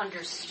 and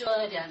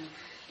understood, and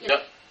you know.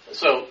 Yep.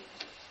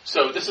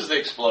 So this is the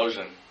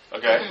explosion.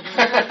 Okay.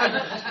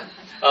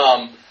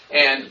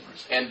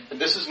 And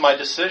this is my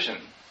decision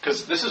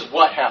because this is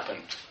what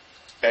happened.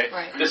 Okay.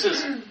 Right. This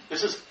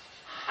is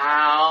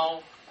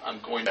how I'm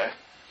going to.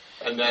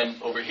 And then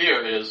over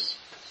here is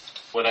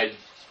what I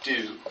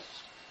do.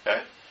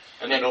 Okay.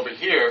 And then over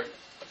here,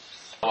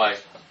 how I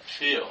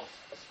feel.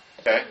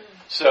 Okay.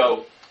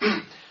 So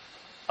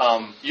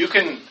you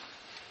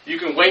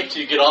can wait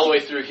till you get all the way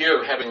through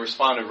here, having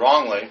responded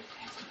wrongly,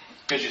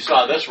 because you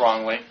saw this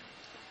wrongly.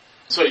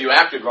 So you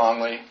acted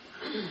wrongly,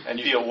 and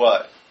you feel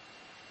what?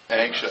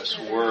 Anxious,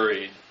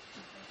 worried,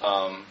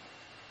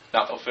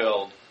 not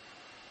fulfilled.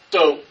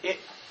 So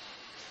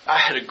I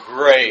had a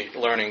great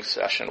learning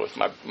session with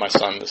my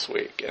son this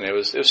week, and it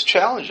was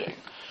challenging,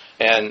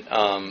 and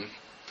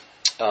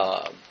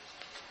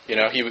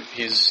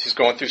he's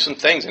going through some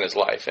things in his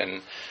life,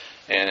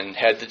 and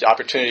had the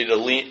opportunity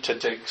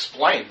to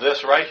explain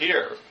this right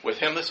here with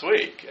him this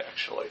week,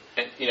 actually,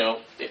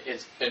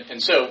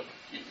 and so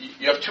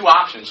you have two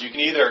options. You can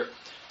either,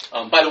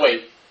 by the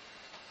way,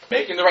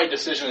 making the right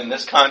decision in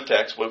this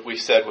context, what we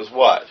said was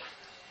what?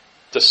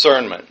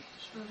 Discernment,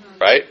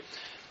 right?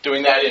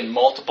 Doing that in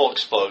multiple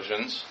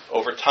explosions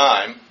over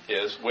time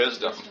is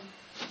wisdom,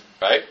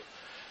 right?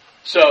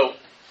 So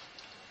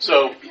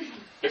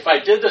if I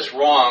did this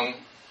wrong,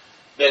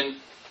 then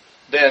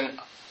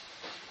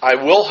I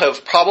will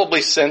have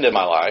probably sinned in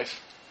my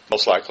life,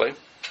 most likely.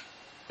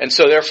 And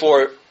so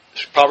therefore,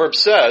 Proverbs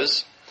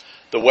says,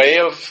 the way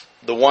of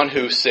the one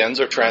who sins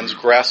or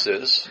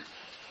transgresses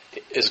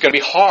is going to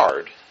be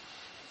hard.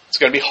 It's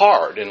going to be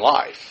hard in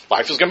life.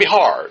 Life is going to be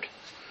hard.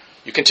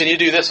 You continue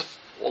to do this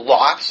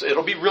lots,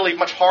 it'll be really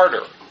much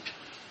harder.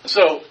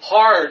 So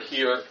hard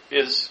here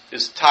is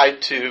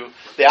tied to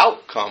the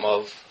outcome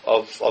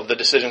of the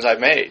decisions I've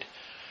made.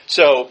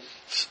 So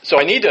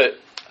I need to...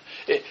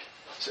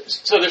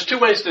 So there's two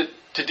ways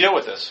to deal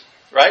with this,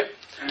 right?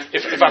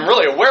 If I'm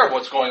really aware of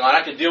what's going on,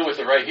 I can deal with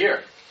it right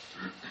here.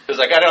 Because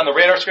I got it on the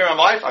radar screen of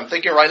my life, I'm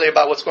thinking rightly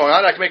about what's going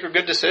on, I can make a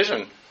good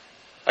decision.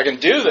 I can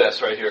do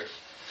this right here.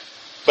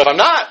 But if I'm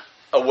not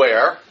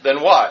aware,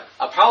 then what?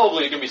 I'm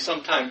probably going to be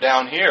sometime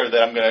down here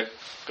that I'm going to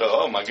go,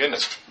 oh my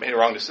goodness, made a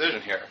wrong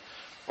decision here.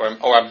 Or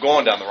I'm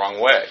going down the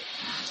wrong way.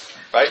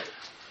 Right?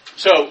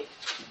 So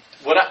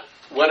what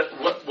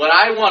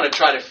I want to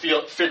try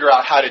to figure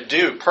out how to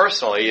do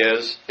personally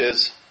is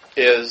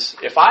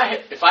if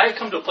I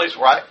come to a place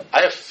where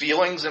I have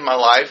feelings in my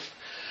life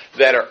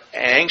that are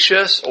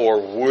anxious or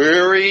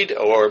worried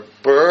or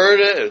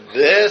burdened or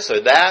this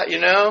or that,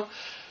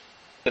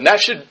 then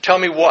that should tell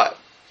me what?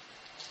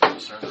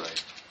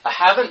 I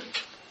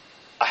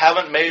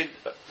haven't made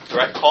the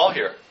right call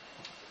here.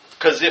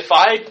 Because if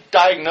I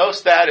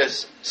diagnose that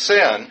as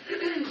sin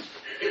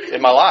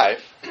in my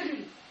life,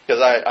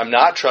 because I'm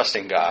not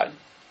trusting God,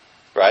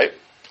 right?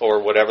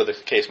 Or whatever the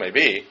case may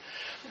be,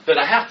 then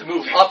I have to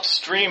move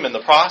upstream in the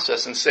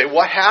process and say,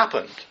 what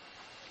happened?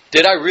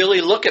 Did I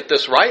really look at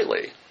this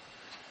rightly?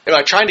 Am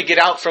I trying to get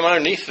out from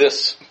underneath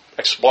this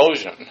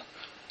explosion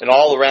and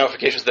all the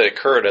ramifications that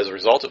occurred as a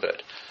result of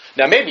it?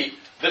 Now maybe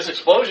this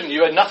explosion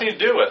you had nothing to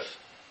do with.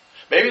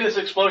 Maybe this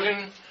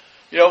explosion,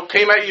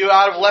 came at you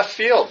out of left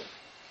field.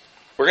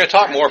 We're going to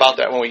talk more about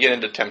that when we get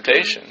into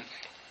temptation.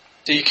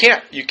 So you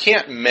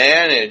can't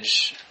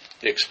manage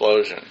the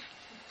explosion.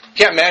 You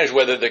can't manage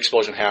whether the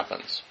explosion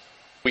happens.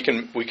 We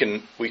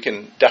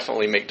can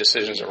definitely make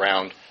decisions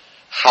around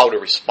how to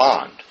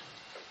respond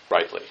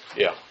rightly.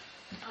 Yeah.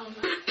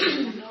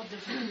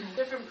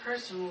 Different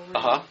person will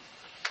read.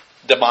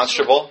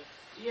 Demonstrable.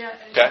 Yeah,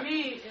 and Okay. to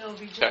me, it'll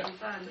be just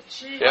fine. But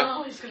she's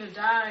going to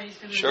die. He's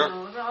going to Sure.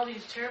 all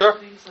these terrible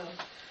things. So.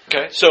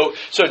 Okay, so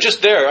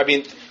just there,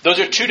 those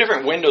are two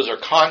different windows or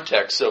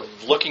contexts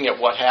of looking at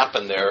what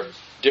happened there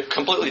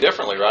completely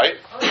differently, right?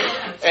 Oh,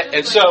 yeah, And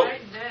it's so,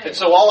 night and day. and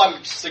so all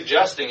I'm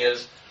suggesting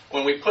is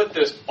when we put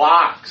this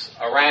box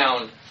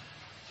around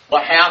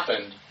what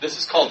happened, this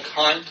is called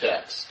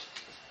context.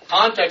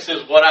 Context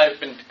is what I've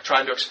been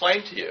trying to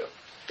explain to you.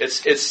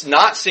 It's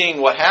not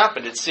seeing what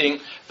happened, it's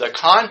seeing the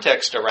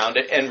context around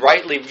it and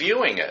rightly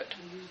viewing it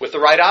with the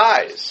right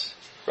eyes,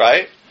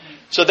 right?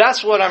 So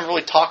that's what I'm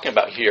really talking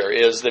about here,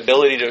 is the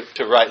ability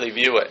to rightly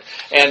view it.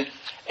 And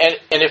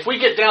if we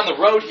get down the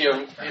road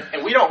here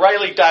and we don't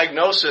rightly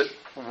diagnose it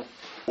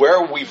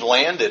where we've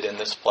landed in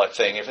this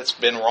thing, if it's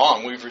been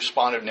wrong, we've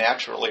responded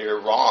naturally or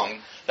wrong,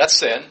 that's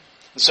sin.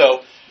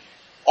 So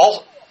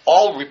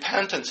all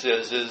repentance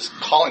is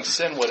calling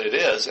sin what it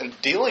is and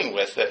dealing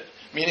with it,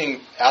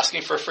 meaning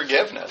asking for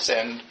forgiveness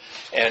and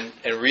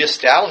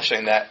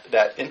reestablishing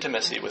that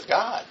intimacy with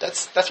God.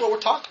 That's what we're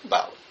talking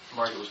about.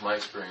 Mark, it was my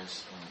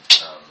experience.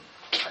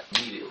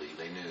 Immediately,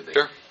 they knew.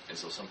 Sure. And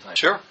so sometimes.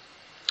 Sure.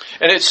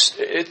 And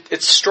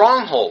it's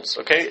strongholds.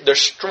 Okay, they're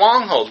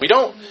strongholds. We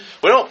don't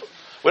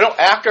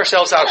act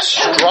ourselves out of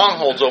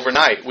strongholds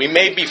overnight. We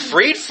may be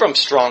freed from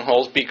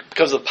strongholds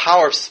because of the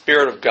power of the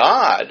Spirit of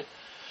God,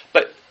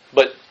 but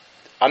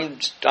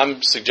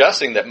I'm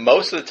suggesting that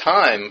most of the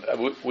time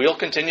we'll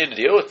continue to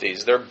deal with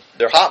these. They're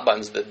hot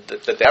buttons that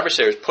the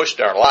adversary has pushed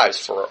in our lives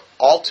for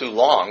all too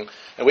long,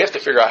 and we have to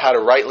figure out how to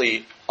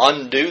rightly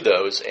undo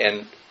those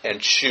and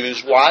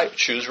choose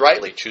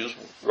rightly, choose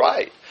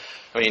right.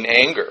 I mean,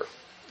 anger,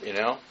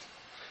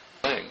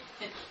 thing.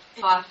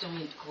 Often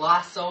we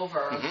gloss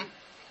over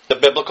the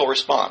biblical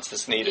response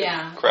that's needed.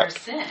 Correct. Our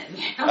sin.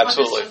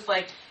 Absolutely. It's just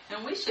like,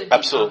 and we should be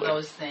Absolutely. on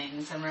those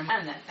things and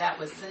remember that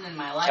was sin in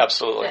my life.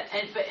 Absolutely.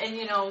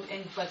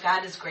 But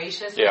God is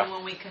gracious, Yeah. and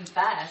when we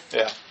confess,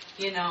 Yeah.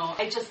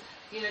 just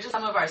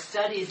some of our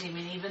studies,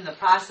 even the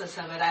process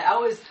of it, I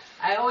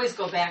always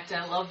go back to,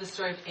 I love the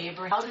story of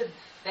Abraham. How did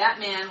that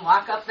man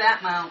walk up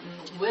that mountain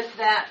with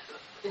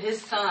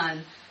his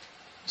son,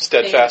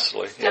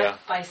 Steadfastly, step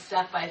by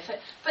step by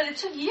faith? But it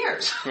took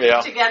years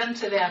Yeah. to get him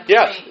to that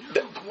Yeah.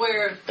 point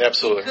where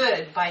Absolutely. he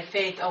could, by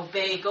faith,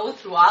 obey, go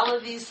through all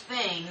of these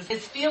things.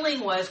 His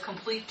feeling was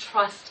complete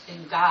trust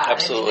in God.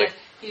 Absolutely. That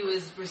he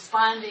was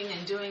responding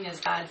and doing as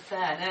God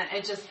said. And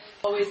I just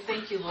always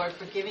thank you, Lord,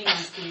 for giving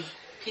us these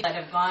people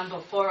that have gone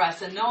before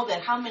us, and know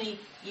that how many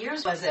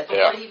years was it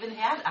before he even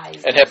had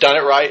Isaac? And have done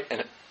it right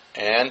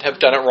and have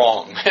done it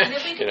wrong. And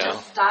if we could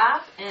just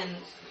stop and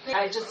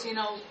I just,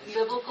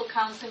 biblical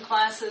counseling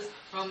classes,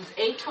 Romans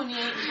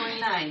 8:28 and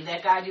 29,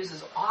 that God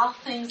uses all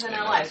things in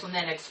our lives. When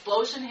that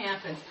explosion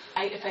happens,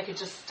 if I could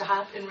just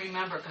stop and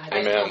remember, God,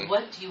 Amen.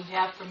 what do you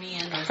have for me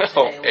in this today,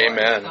 Oh, Lord?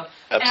 amen. So,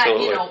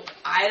 Absolutely. And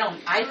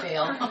I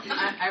fail.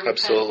 I repent.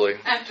 Absolutely.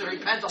 I have to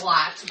repent a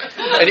lot.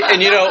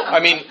 And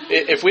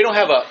if we don't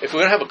have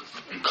a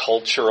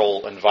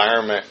cultural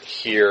environment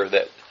here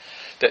that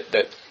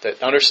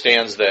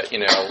understands that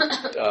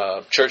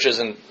church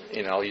isn't,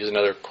 I'll use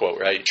another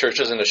quote, right? Church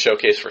isn't a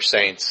showcase for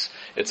saints;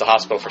 it's a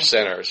hospital for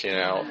sinners.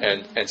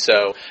 And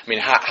so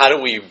how do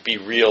we be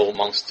real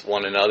amongst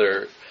one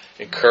another,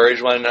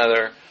 encourage one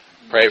another,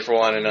 pray for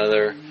one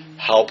another,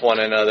 help one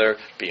another,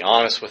 be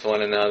honest with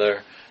one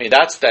another?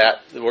 That's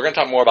that. We're going to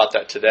talk more about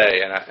that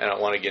today, and I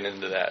want to get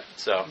into that.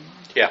 So,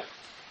 yeah.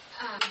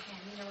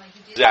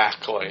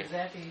 Exactly.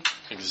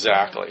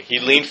 He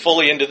leaned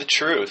fully into the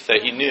truth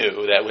that he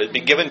knew that would be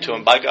given to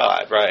him by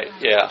God. Right.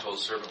 Yeah. Told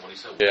the servant what he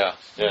said. Yeah.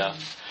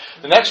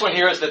 The next one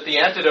here is that the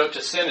antidote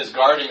to sin is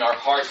guarding our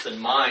hearts and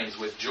minds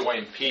with joy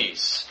and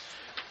peace.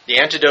 The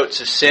antidote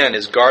to sin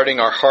is guarding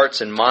our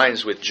hearts and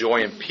minds with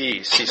joy and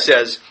peace. He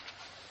says,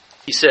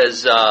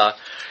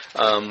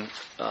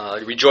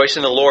 rejoice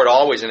in the Lord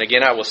always. And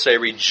again, I will say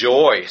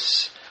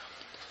rejoice.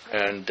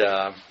 And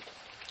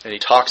he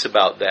talks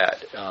about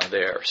that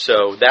there.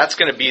 So that's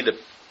going to be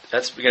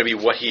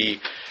what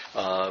he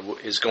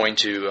is going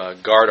to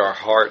guard our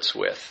hearts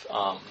with.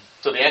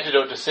 So the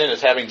antidote to sin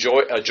is having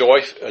a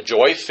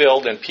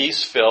joy-filled and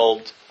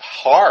peace-filled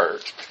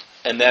heart.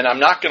 And then I'm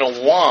not going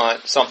to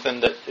want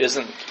something that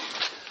isn't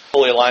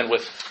fully aligned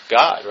with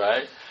God,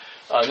 right?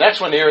 The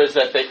next one here is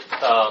that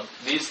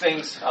these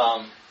things,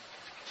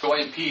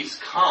 joy and peace,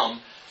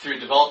 come through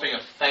developing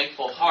a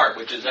thankful heart,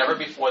 which is ever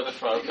before the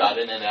throne of God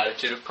in an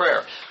attitude of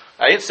prayer.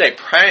 I didn't say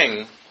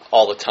praying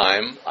all the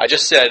time. I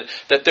just said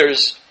that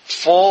there's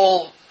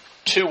full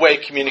two-way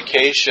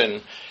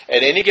communication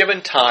at any given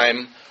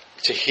time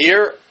to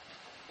hear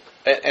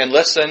and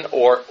listen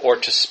or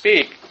to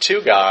speak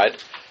to God,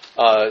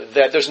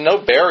 that there's no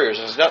barriers.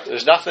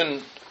 There's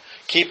nothing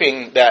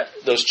keeping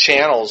those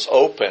channels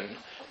open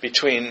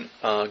between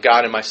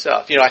God and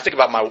myself. I think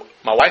about my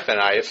wife and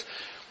I.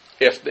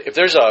 If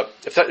there's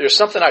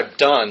something I've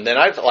done, then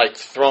I've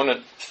thrown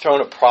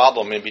a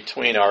problem in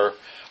between our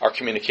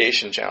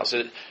communication channels.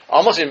 I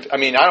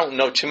don't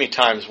know too many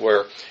times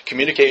where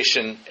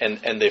communication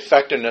and the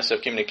effectiveness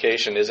of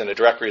communication isn't a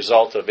direct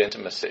result of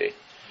intimacy.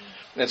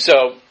 And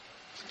so,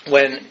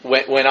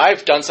 when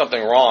I've done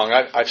something wrong,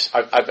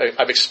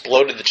 I've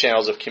exploded the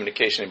channels of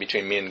communication in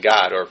between me and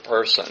God or a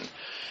person.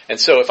 And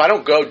so, if I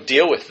don't go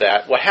deal with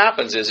that, what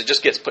happens is it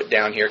just gets put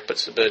down here,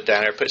 puts a bit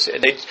down here,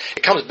 and it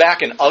comes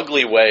back in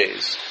ugly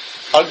ways.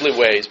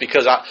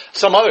 Because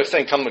some other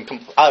thing coming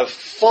out of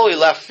fully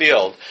left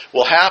field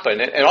will happen,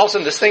 and all of a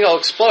sudden this thing will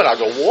explode. I'll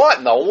go, what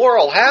in the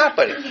world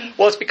happened?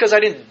 Well, it's because I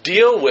didn't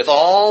deal with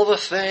all the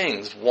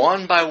things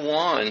one by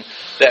one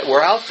that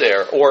were out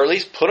there, or at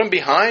least put them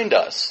behind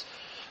us.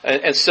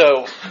 And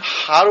so,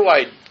 how do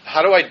I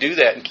do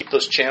that and keep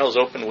those channels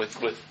open with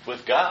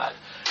God?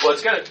 Well,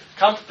 it's going to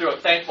come through a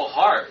thankful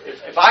heart.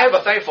 If I have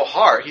a thankful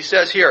heart, he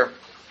says here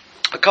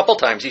a couple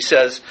times. He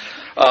says,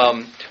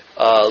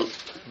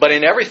 But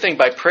in everything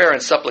by prayer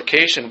and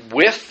supplication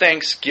with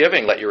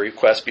thanksgiving, let your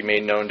requests be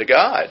made known to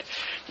God.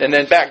 And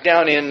then back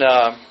down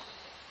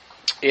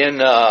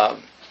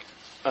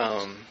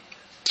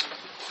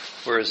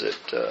where is it?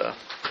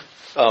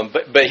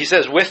 But he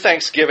says with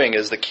thanksgiving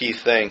is the key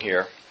thing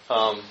here.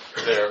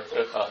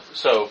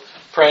 So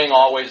praying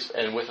always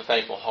and with a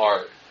thankful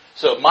heart.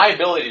 So my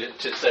ability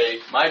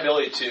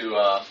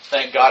to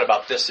thank God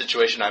about this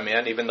situation I'm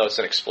in, even though it's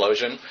an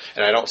explosion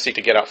and I don't seek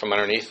to get out from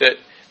underneath it,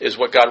 is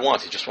what God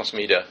wants. He just wants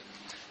me to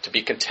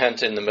be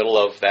content in the middle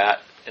of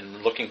that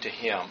and looking to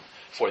Him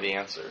for the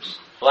answers.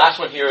 The last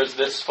one here is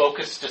this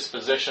focused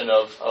disposition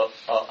of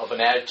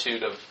an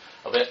attitude of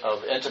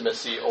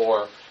intimacy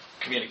or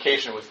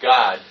communication with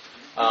God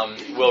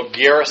will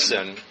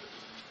garrison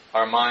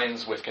our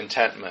minds with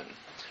contentment.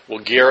 Will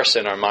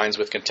garrison our minds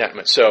with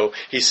contentment. So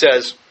he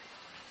says,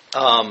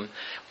 and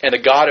the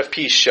God of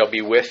peace shall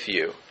be with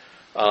you.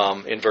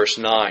 In verse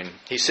 9,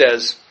 he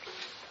says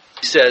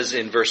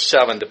in verse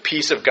 7, the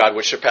peace of God,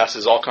 which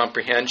surpasses all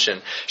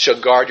comprehension, shall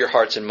guard your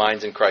hearts and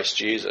minds in Christ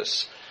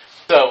Jesus.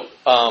 So,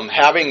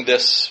 having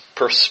this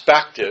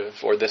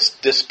perspective, or this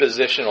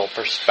dispositional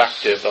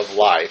perspective of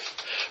life,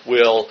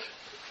 will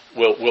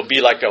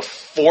be like a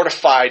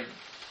fortified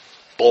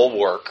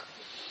bulwark,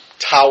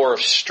 tower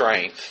of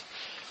strength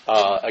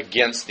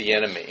against the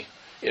enemy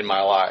in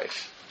my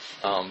life,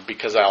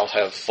 because I'll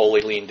have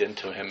fully leaned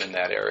into Him in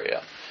that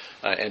area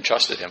and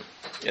trusted Him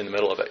in the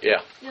middle of it.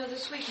 Yeah.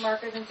 This week,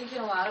 Mark, I've been thinking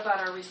a lot about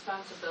our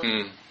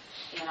responsibility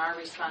and our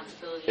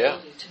responsibility to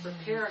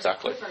prepare us,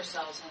 Exactly. equip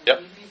ourselves. And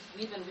Yep.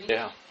 we've been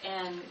reading,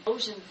 and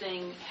ocean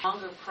thing,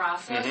 longer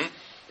process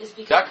is because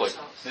Exactly. of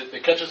ourselves.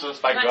 It catches us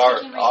by Not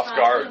guard, taking off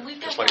guard, and we've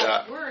got just like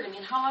God's that. Word. I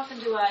mean, how often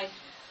do I,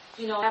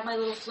 have my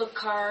little flip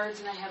cards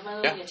and I have my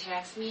little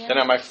attacks me in? Then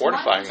am I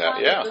fortifying that?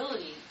 Yeah.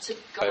 responsibility to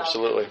go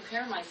Absolutely. out and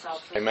prepare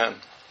myself for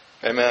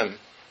Amen.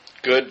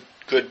 Good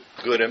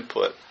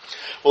input.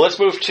 Well, let's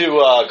move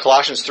to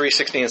Colossians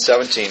 3:16 and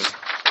 17.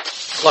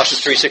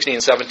 Colossians 3:16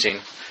 and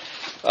 17.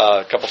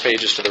 A couple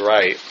pages to the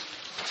right.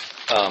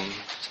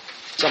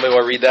 Somebody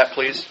want to read that,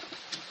 please?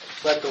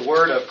 Let the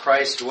word of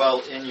Christ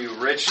dwell in you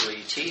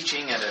richly,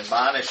 teaching and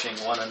admonishing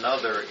one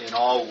another in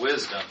all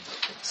wisdom,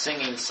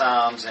 singing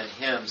psalms and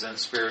hymns and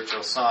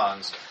spiritual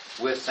songs,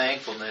 with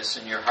thankfulness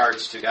in your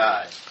hearts to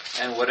God.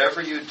 And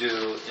whatever you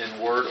do in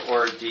word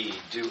or deed,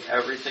 do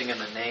everything in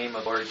the name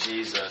of Lord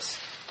Jesus,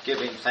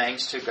 giving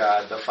thanks to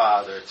God the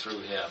Father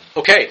through Him.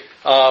 Okay,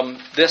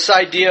 this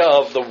idea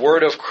of the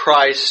word of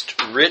Christ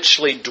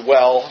richly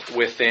dwell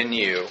within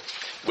you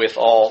with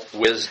all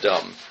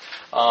wisdom.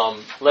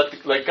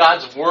 Let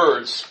God's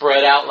word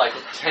spread out like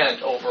a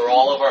tent over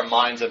all of our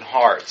minds and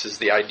hearts is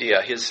the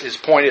idea. His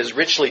point is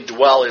richly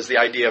dwell is the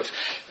idea of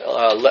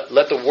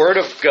let the word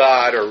of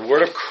God or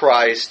word of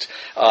Christ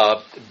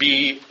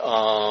take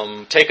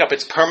up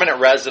its permanent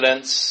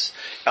residence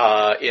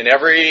in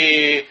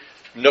every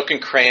nook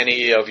and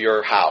cranny of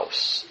your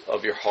house,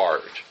 of your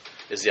heart,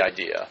 is the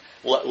idea.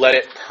 Let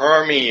it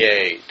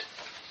permeate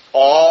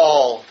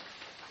all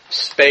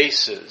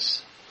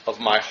spaces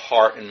of my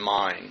heart and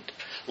mind.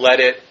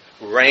 Let it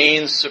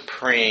reign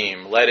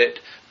supreme. Let it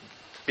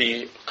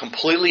be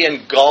completely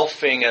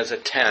engulfing as a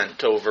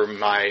tent over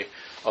my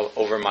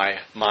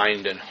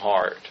mind and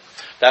heart.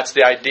 That's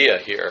the idea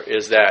here,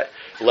 is that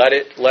let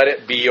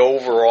it be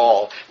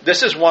overall.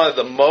 This is one of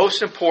the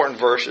most important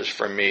verses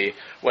for me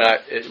when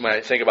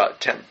I think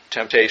about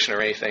temptation or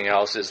anything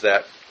else, is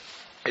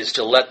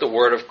to let the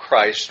word of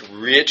Christ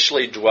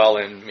richly dwell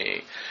in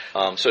me.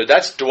 So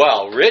that's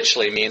dwell.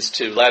 Richly means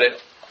to let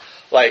it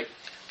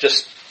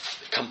just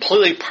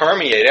completely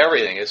permeate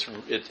everything.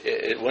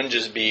 It wouldn't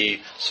just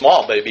be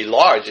small, but it'd be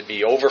large. It'd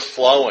be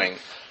overflowing.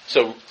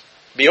 So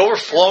be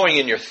overflowing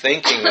in your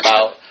thinking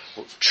about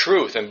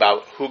truth and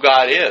about who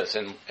God is,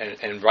 and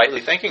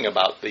rightly thinking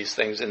about these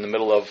things in the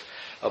middle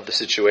of the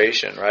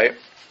situation, right?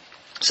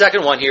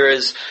 Second one here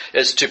is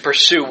to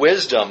pursue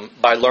wisdom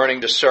by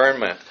learning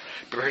discernment.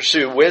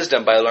 Pursue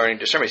wisdom by learning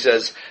discernment. He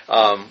says,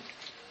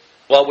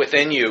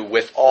 within you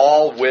with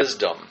all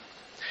wisdom.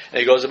 And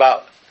he goes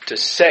about to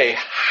say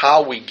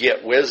how we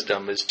get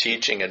wisdom is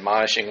teaching,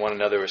 admonishing one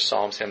another with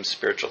psalms, hymns,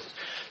 spiritual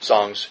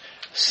songs,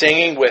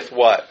 singing with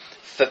what?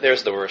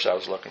 There's the verse I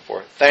was looking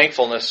for.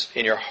 Thankfulness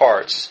in your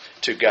hearts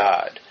to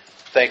God.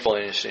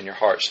 Thankfulness in your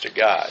hearts to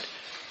God.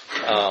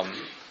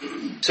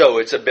 So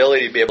it's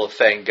ability to be able to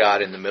thank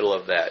God in the middle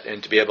of that,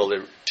 and to be able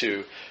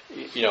to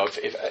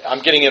if I'm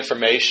getting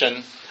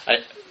information,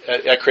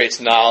 that creates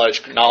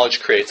knowledge.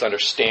 Knowledge creates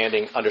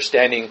understanding.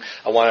 Understanding,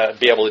 I want to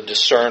be able to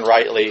discern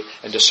rightly,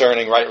 and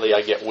discerning rightly,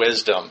 I get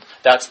wisdom.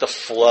 That's the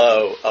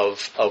flow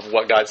of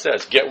what God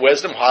says. Get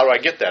wisdom. How do I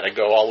get that? I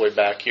go all the way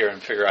back here and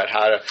figure out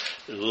how to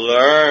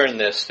learn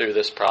this through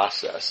this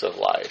process of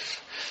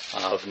life,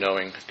 of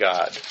knowing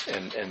God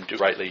and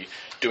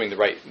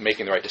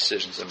making the right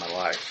decisions in my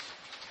life.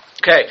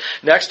 Okay,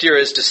 next here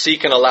is to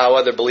seek and allow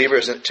other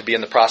believers to be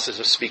in the process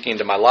of speaking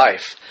into my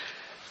life.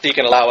 Seek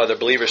and allow other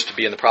believers to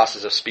be in the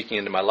process of speaking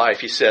into my life.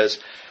 He says,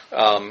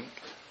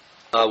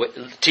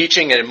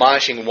 teaching and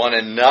admonishing one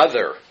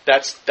another.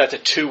 That's a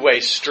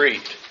two-way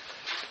street.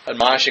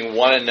 Admonishing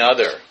one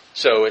another.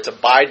 So it's a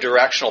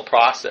bi-directional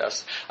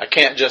process. I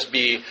can't just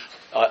be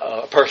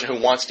a person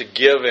who wants to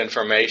give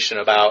information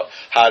about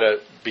how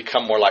to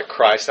become more like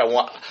Christ. I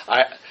want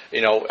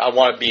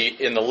to be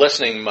in the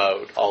listening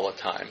mode all the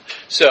time.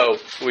 So,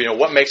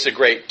 what makes a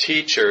great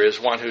teacher is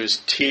one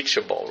who's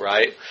teachable,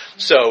 right?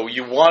 So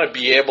you want to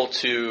be able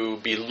to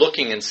be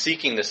looking and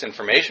seeking this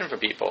information from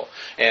people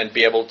and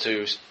be able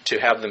to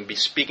have them be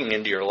speaking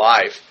into your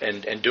life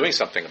and doing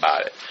something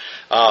about it.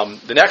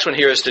 The next one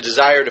here is to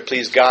desire to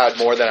please God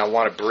more than I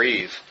want to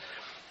breathe.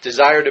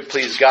 Desire to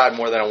please God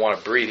more than I want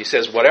to breathe. He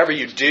says, whatever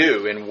you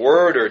do in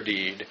word or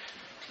deed,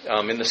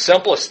 in the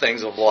simplest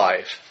things of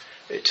life,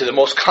 to the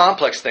most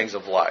complex things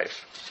of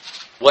life,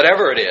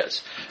 whatever it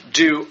is,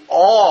 do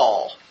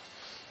all.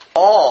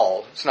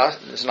 It's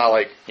not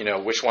like,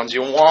 which ones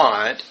you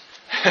want.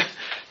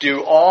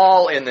 Do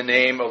all in the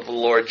name of the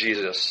Lord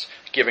Jesus,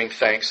 giving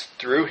thanks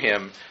through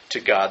Him to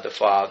God the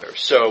Father.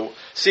 So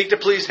seek to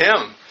please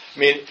Him. I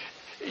mean,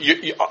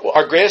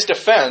 our greatest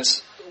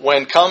defense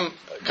when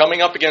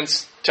coming up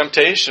against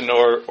temptation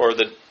or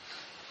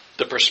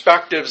the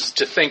perspectives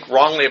to think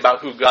wrongly about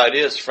who God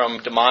is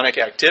from demonic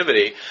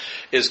activity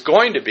is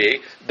going to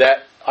be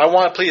that I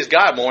want to please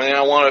God more than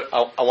I want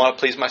to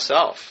please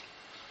myself.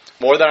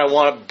 More than I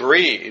want to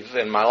breathe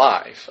in my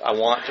life, I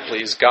want to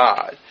please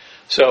God.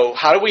 So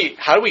how do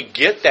we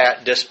get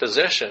that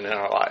disposition in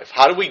our life?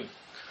 How do we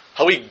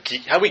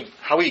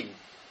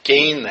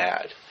gain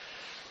that?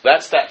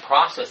 That's that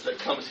process that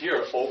comes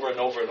here over and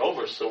over and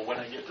over. So when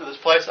I get to this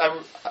place,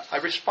 I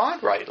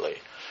respond rightly.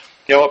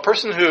 A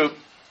person who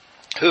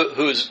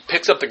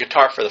picks up the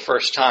guitar for the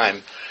first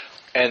time,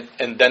 and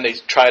then they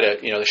try to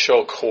they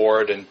show a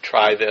chord and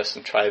try this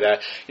and try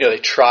that. They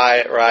try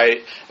it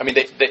right. I mean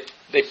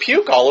they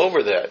puke all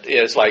over that.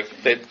 It's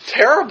like they're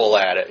terrible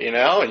at it,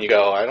 And you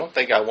go, I don't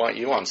think I want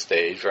you on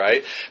stage,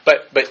 right?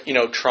 But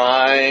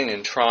trying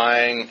and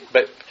trying,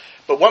 but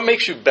what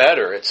makes you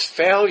better? It's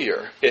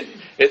failure.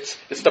 It's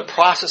the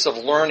process of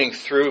learning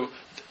through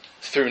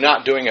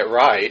not doing it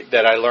right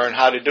that I learn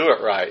how to do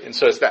it right. And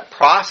so it's that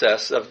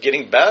process of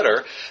getting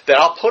better that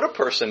I'll put a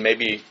person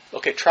maybe,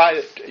 okay, try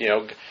it,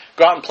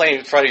 go out and play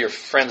in front of your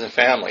friends and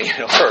family,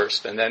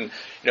 first. And then,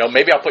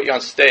 maybe I'll put you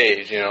on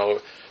stage,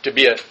 to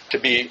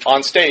be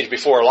on stage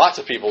before lots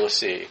of people to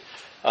see.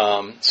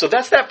 So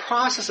that's that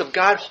process of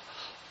God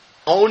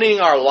honing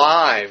our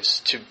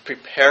lives to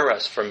prepare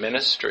us for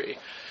ministry.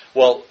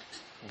 Well,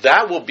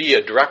 that will be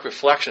a direct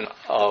reflection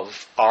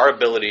of our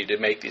ability to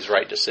make these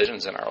right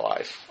decisions in our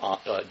life,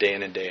 day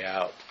in and day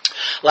out.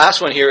 Last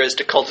one here is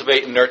to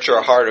cultivate and nurture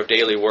a heart of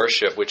daily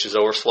worship, which is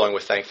overflowing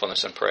with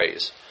thankfulness and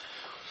praise.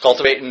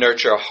 Cultivate and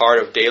nurture a heart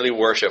of daily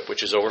worship,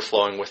 which is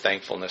overflowing with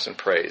thankfulness and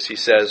praise. He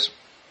says,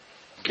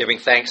 giving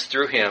thanks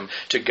through Him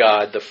to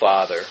God the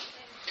Father.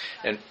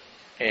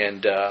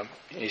 And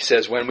he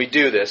says, when we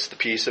do this, the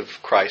peace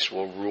of Christ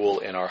will rule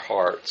in our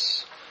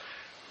hearts.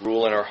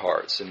 Rule in our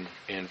hearts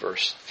in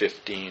verse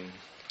 15.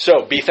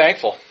 So be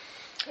thankful.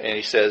 And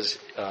he says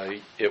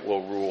it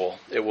will rule.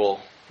 It will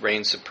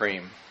reign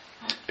supreme.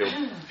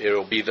 It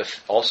will be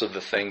also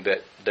the thing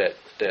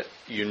that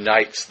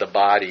unites the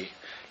body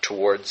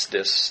towards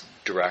this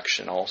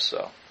direction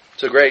also.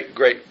 So great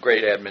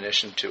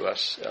admonition to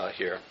us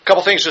here. A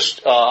couple things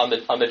just on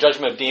the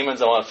judgment of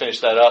demons. I want to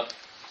finish that up.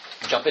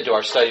 Jump into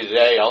our study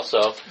today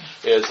also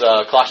is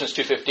Colossians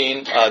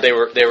 2:15.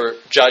 They were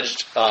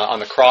judged on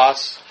the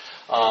cross.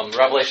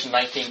 Revelation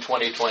 19,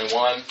 20,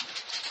 21,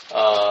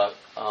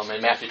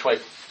 and Matthew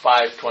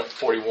 25,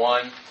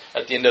 41.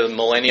 At the end of the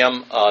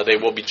millennium, they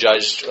will be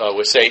judged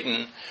with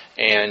Satan,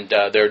 and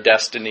their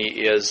destiny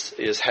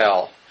is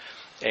hell.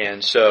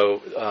 And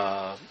so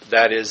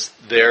that is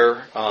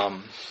their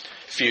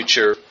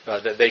future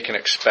that they can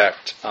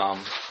expect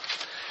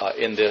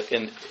in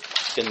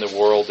the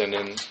world and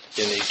in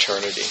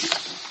eternity.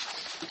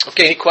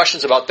 Okay, any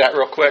questions about that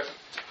real quick?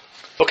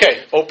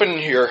 Okay, open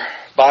your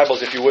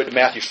Bibles, if you would, to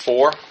Matthew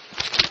 4.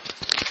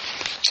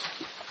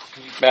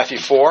 Matthew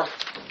 4.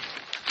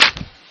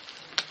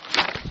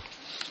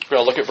 We're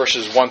going to look at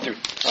verses 1 through...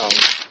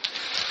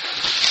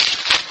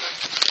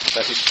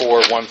 Matthew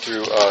 4, 1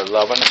 through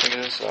 11, I think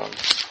it is.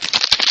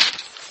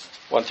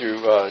 1 through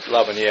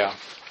 11, yeah.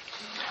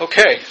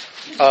 Okay.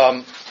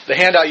 The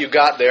handout you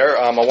got there,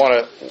 I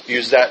want to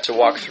use that to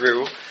walk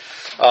through.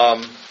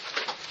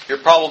 You're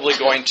probably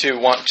going to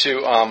want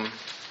to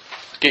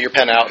get your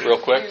pen out real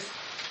quick.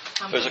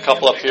 There's a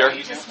couple up here.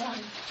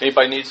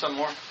 Anybody need some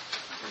more?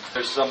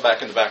 There's some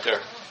back in the back there.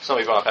 Some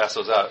of you want to pass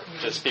those out.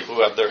 Just people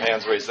who have their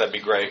hands raised, that'd be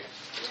great.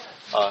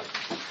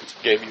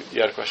 Gabe,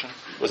 you had a question?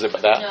 Was it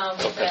about that? No,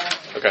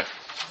 Okay.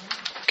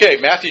 Okay,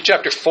 Matthew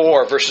chapter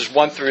 4, verses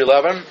 1 through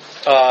 11.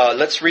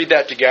 Let's read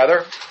that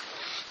together.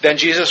 Then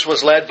Jesus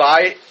was led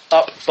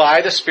up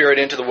by the Spirit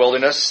into the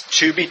wilderness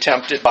to be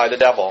tempted by the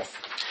devil.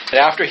 And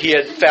after he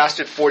had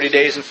fasted 40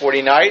 days and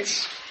 40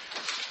 nights,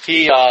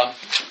 he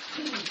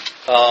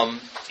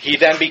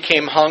then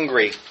became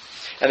hungry.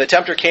 And the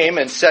tempter came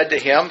and said to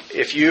him,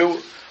 if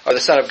you are the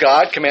Son of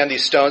God, command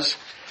these stones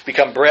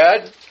become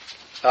bread?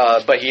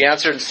 But he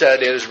answered and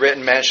said, it is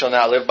written, man shall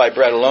not live by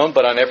bread alone,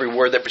 but on every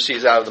word that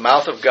proceeds out of the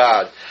mouth of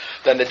God.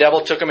 Then the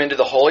devil took him into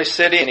the holy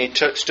city, and he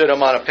stood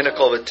him on a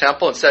pinnacle of the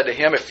temple, and said to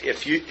him,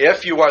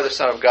 if you are the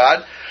Son of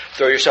God,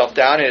 throw yourself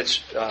down,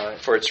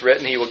 for it's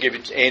written, he will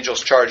give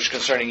angels charge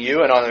concerning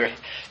you, and on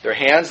their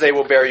hands they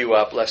will bear you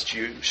up, lest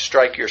you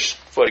strike your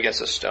foot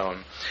against a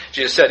stone.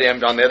 Jesus said to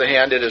him, on the other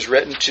hand, it is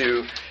written,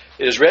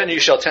 you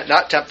shall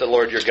not tempt the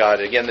Lord your God.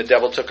 Again, the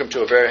devil took him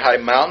to a very high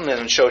mountain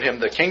and showed him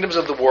the kingdoms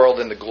of the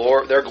world and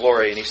their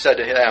glory. And he said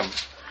to him,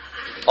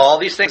 all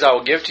these things I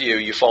will give to you,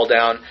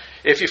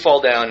 if you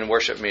fall down and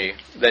worship me.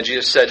 Then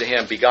Jesus said to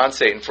him, begone,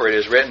 Satan, for it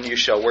is written, you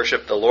shall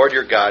worship the Lord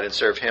your God and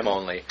serve him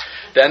only.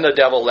 Then the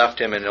devil left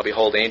him, and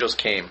behold, angels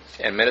came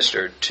and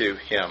ministered to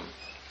him.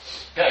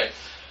 Okay.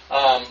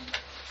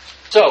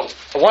 So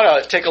I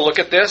want to take a look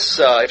at this,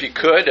 if you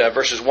could,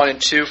 verses 1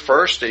 and 2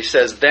 first. He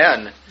says,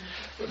 then.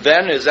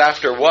 Then is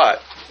after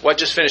what? What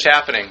just finished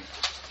happening?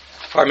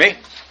 Pardon me?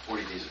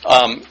 40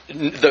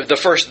 days. The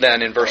first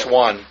then in verse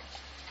 1.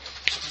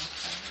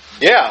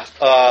 Yeah.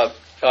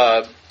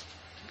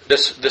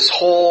 This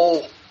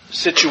whole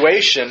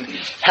situation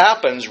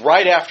happens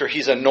right after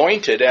he's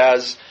anointed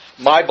as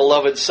my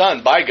beloved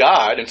son by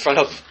God in front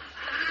of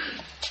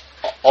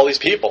all these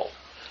people.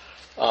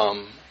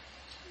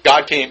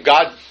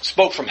 God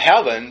spoke from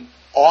heaven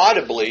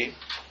audibly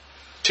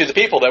to the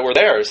people that were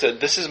there. He said,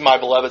 this is my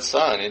beloved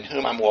son in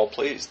whom I'm well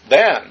pleased.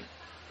 Then,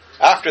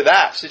 after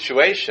that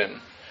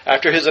situation,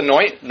 after his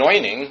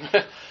anointing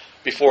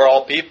before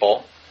all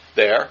people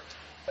there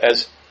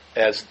as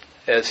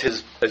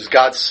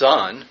God's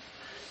son,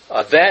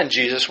 then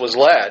Jesus was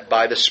led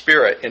by the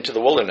Spirit into the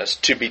wilderness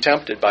to be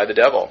tempted by the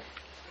devil.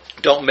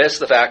 Don't miss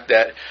the fact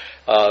that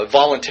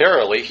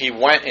voluntarily he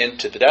went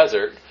into the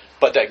desert,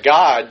 but that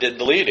God did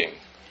the leading.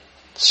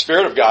 The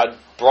Spirit of God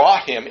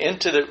brought him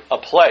into a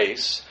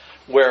place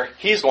where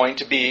he's going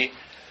to be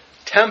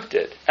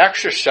tempted,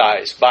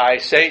 exercised by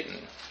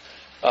Satan.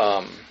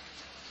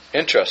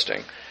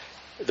 Interesting.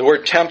 The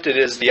word tempted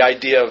is the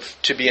idea of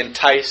to be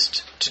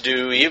enticed to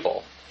do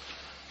evil.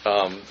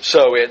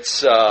 So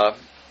it's going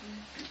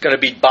to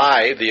be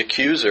by the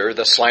accuser,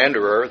 the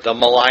slanderer, the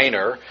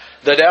maligner,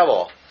 the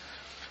devil.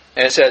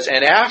 And it says,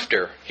 and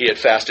after he had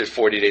fasted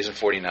 40 days and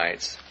 40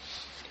 nights.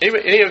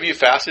 Any of you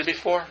fasted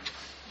before?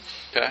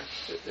 Okay.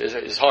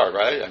 It's hard,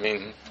 right? I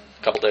mean,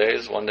 a couple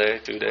days, 1 day,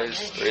 2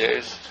 days, 3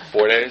 days,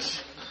 4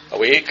 days, a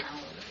week.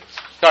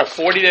 No,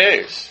 40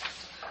 days.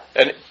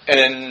 And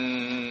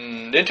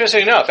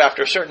interesting enough,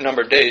 after a certain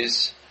number of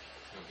days,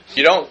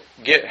 you don't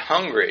get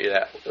hungry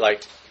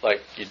like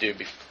you do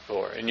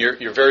before. And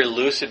you're very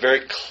lucid,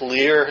 very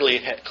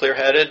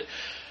clear-headed,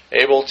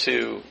 able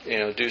to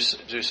do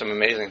some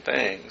amazing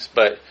things.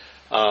 But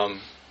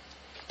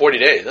 40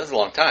 days, that's a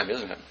long time,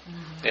 isn't it?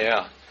 Mm-hmm.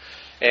 Yeah.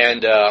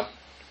 And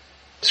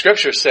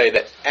scriptures say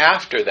that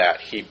after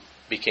that he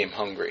became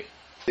hungry.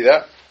 See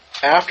that?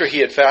 After he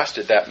had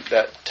fasted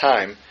that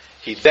time,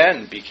 he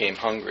then became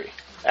hungry.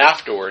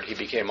 Afterward, he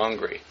became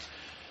hungry.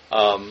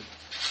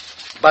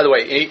 By the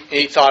way,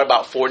 any thought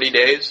about 40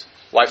 days?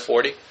 Why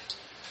 40?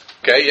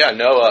 Okay, yeah,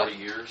 Noah. 40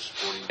 years.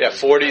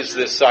 40 is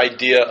this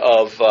idea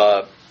of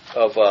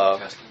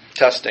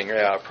testing,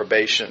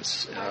 probation,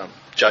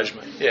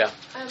 judgment. Yeah.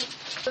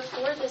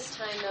 Before this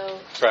time, though.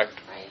 Correct.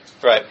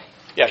 Right. Okay.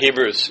 Yeah,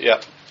 Hebrews.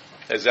 Yeah,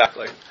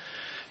 exactly.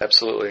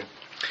 Absolutely.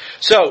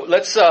 So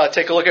let's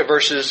take a look at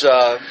verses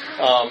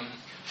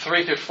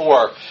 3 through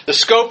 4. The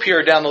scope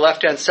here down the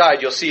left-hand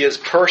side, you'll see is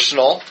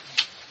personal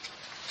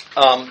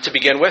to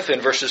begin with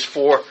in verses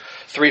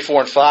 3,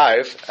 4, and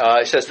 5.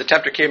 It says, the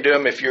tempter came to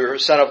him, if you're a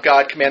son of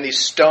God, command these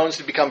stones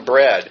to become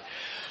bread.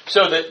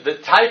 So the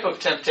type of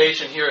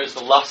temptation here is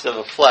the lust of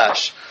the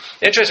flesh.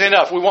 Interesting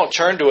enough, we won't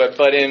turn to it,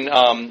 but in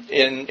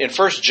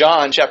 1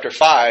 John chapter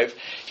 5,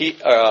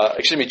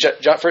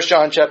 1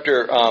 John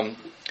chapter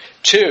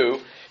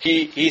 2,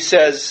 he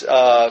says,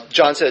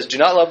 John says, do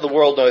not love the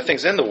world nor the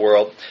things in the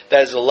world.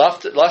 That is the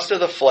lust of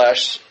the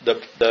flesh, the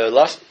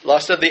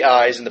lust of the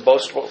eyes, and the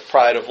boastful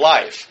pride of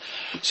life.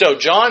 So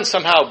John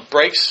somehow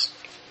breaks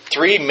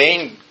three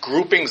main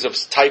groupings of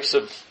types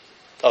of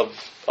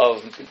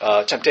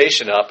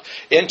temptation up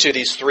into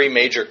these three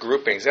major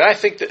groupings. And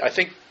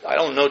I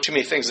don't know too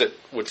many things that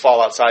would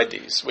fall outside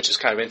these, which is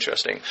kind of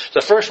interesting. So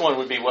the first one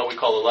would be what we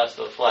call the lust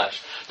of the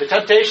flesh. The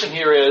temptation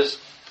here is,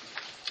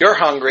 you're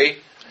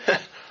hungry.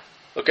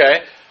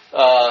 Okay?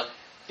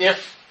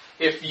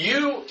 If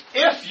you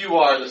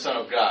are the Son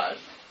of God,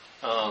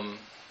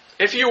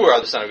 if you were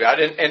the Son of God,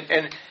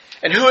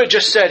 and who had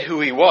just said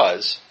who he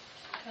was?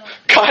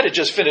 God had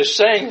just finished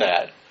saying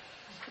that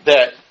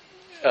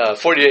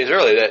 40 days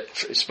earlier,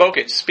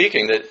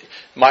 speaking that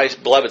my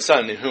beloved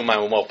Son in whom I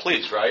am well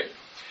pleased, right?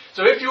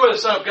 So if you are the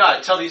Son of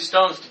God, tell these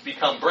stones to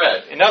become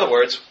bread. In other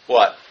words,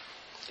 what?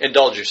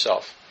 Indulge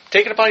yourself.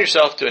 Take it upon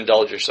yourself to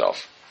indulge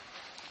yourself.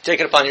 Take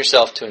it upon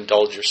yourself to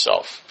indulge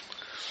yourself.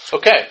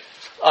 Okay,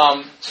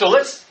 so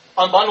let's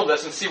unbundle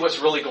this and see what's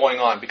really going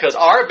on. Because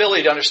our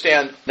ability to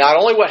understand not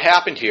only what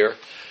happened here,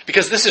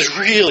 because this is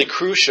really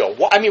crucial.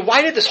 I mean,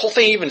 why did this whole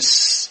thing even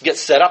get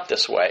set up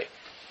this way?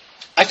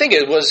 I think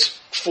it was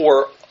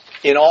for,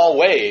 in all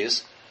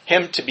ways,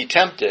 him to be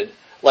tempted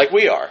like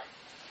we are.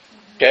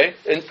 Okay?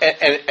 And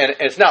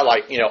it's not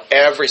like,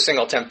 every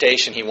single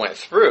temptation he went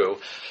through,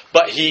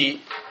 but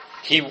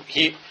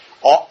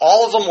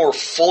all of them were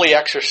fully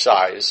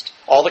exercised.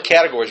 All the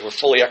categories were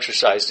fully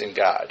exercised in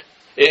God,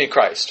 in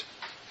Christ.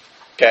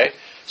 Okay?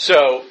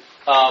 So,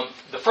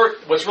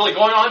 what's really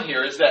going on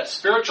here is that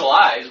spiritual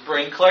eyes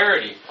bring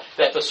clarity,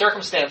 that the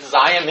circumstances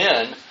I am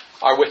in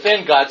are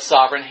within God's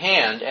sovereign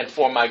hand and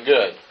for my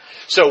good.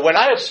 So when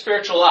I have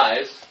spiritual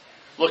eyes,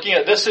 looking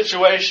at this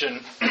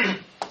situation,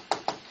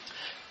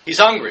 he's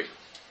hungry,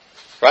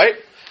 right?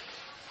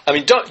 I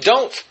mean,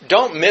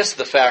 don't miss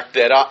the fact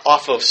that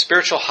off of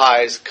spiritual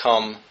highs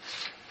come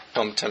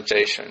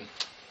temptation.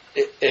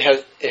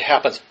 It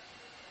happens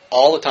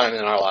all the time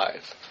in our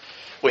life.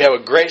 We have a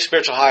great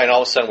spiritual high, and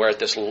all of a sudden we're at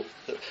this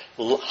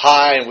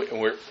high, and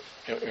we're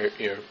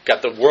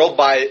got the world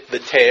by the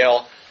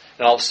tail,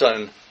 and all of a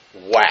sudden,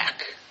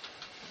 whack!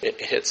 It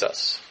hits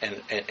us,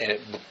 and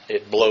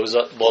it blows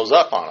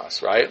up on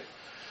us, right?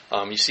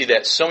 You see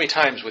that so many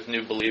times with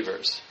new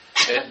believers.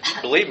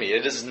 Believe me,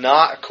 it is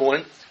not a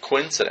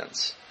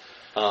coincidence.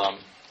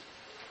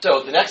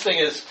 So the next thing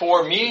is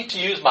for me to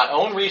use my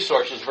own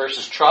resources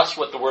versus trust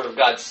what the Word of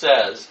God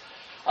says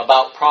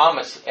about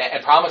promise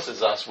and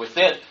promises us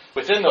within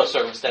those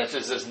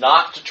circumstances is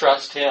not to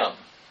trust Him.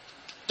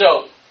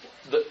 So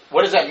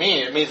what does that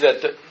mean? It means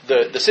that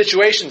the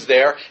situation's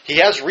there. He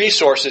has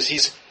resources.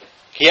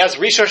 He has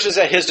resources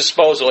at his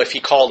disposal if he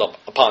called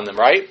upon them,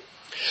 right?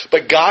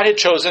 But God had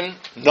chosen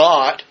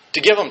not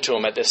to give them to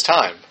him at this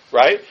time,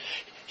 right?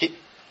 He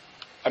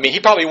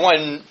probably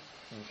wanted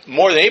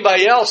more than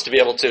anybody else to be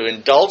able to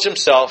indulge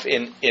himself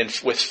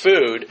with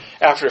food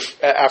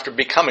after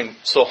becoming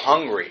so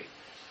hungry.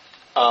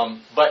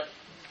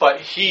 But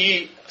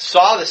he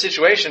saw the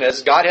situation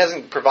as God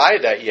hasn't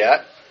provided that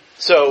yet,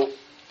 so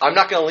I'm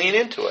not going to lean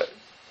into it.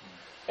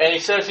 And he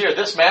says here,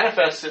 this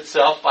manifests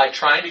itself by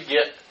trying to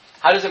get...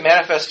 How does it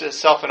manifest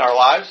itself in our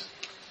lives?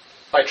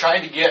 By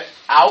trying to get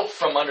out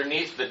from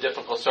underneath the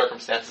difficult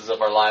circumstances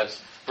of our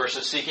lives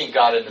versus seeking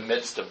God in the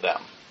midst of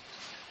them.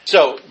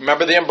 So,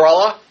 remember the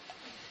umbrella?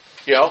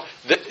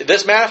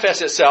 This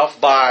manifests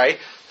itself by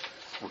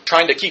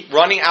trying to keep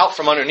running out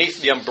from underneath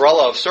the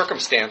umbrella of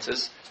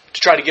circumstances to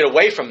try to get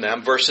away from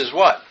them versus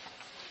what?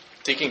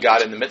 Seeking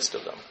God in the midst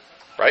of them.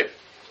 Right?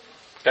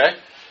 Okay?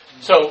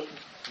 So,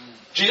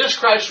 Jesus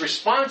Christ's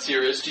response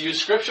here is to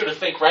use Scripture to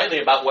think rightly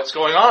about what's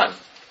going on.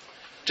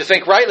 To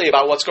think rightly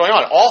about what's going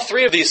on. All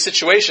three of these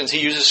situations, he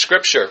uses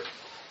Scripture.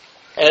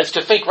 And it's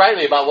to think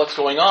rightly about what's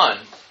going on.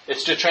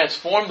 It's to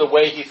transform the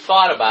way he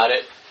thought about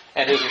it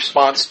and his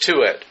response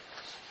to it.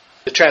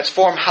 To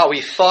transform how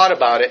he thought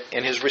about it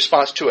and his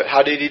response to it.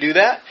 How did he do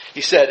that? He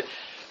said,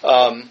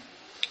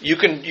 you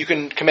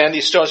can command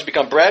these stones to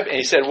become bread. And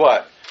he said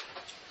what?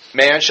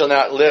 Man shall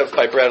not live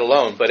by bread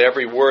alone, but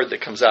every word that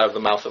comes out of the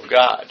mouth of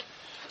God.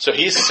 So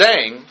he's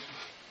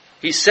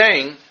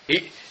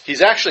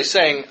actually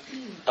saying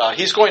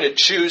he's going to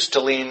choose to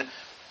lean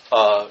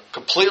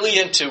completely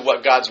into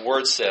what God's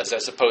Word says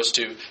as opposed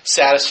to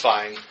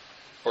satisfying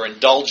or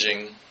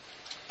indulging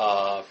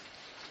the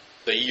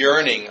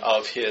yearning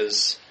of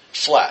his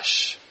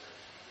flesh.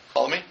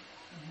 Follow me?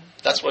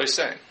 That's what he's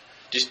saying.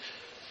 Just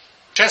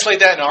translate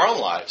that in our own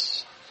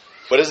lives.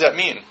 What does that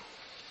mean?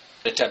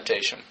 The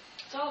temptation.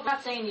 So I'm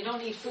not saying you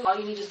don't need food. All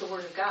you need is the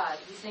Word of God.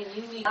 He's saying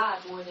you need God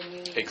more than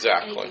you need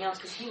anything else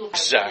because He will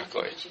provide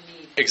everything that you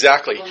need.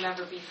 Exactly. It will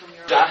never be from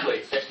your own.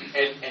 Exactly.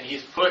 And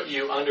He's put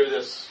you under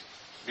this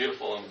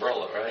beautiful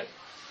umbrella, right?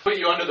 Put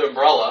you under the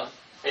umbrella,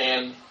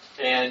 and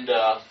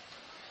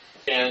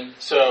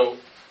so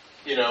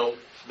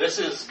this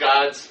is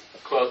God's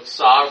quote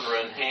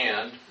sovereign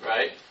hand,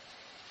 right,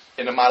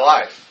 into my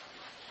life.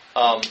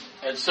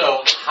 And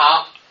so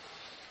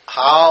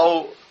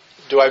how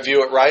do I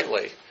view it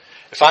rightly?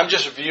 If I'm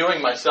just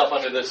viewing myself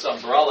under this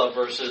umbrella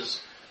or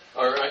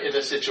in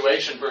this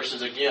situation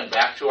versus, again,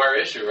 back to our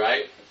issue,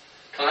 right?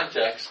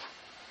 Context.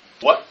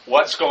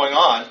 What's going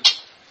on?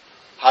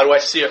 How do I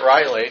see it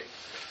rightly?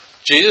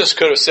 Jesus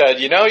could have said,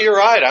 you're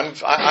right.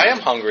 I am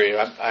hungry,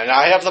 and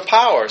I have the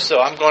power, so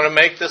I'm going to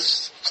make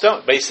this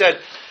stone. But he said,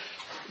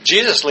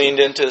 Jesus leaned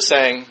into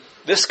saying,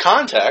 this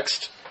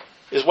context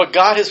is what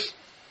God has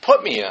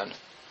put me in.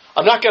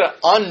 I'm not going to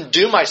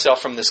undo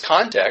myself from this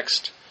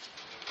context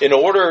in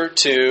order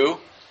to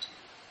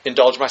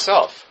indulge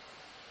myself.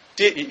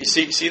 You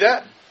see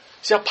that?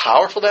 See how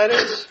powerful that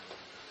is? Does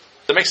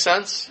that make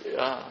sense?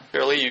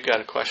 Billy, you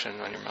got a question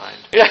on your mind.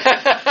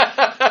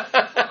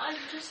 I'm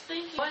just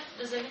thinking, what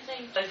does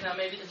anything like now?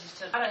 Maybe this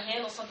is how to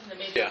handle something that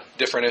maybe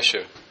different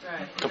issue.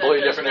 Right.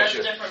 Completely different that's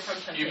issue. Different from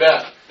temptation. You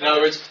bet. In other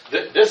words,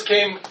 this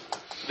came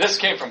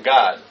from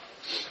God.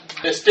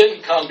 This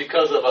didn't come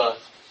because of a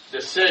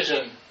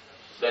decision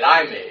that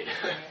I made.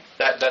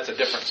 That's a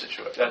different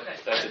situation.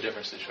 That's a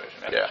different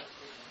situation.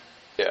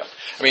 Yeah.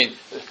 I mean,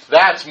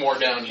 that's more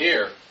down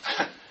here,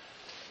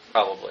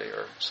 probably,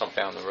 or some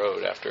down the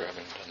road after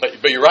having done.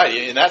 But you're right.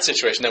 In that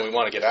situation, then we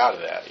want to get out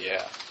of that.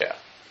 Yeah.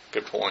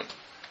 Good point.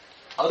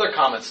 Other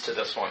comments to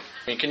this one.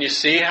 I mean, can you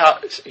see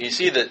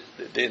the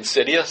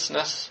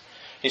insidiousness?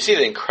 You see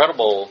the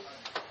incredible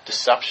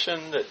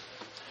deception that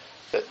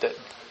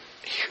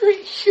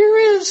here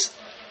is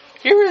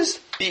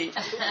the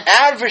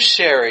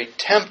adversary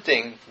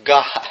tempting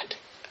God.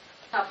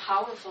 How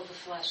powerful the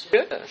flesh is.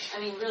 Yes.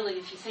 I mean, really,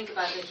 if you think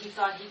about it, he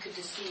thought he could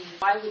deceive.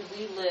 Why would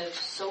we live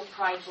so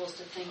prideful as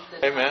to think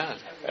that? Amen.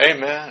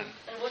 Amen.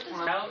 And what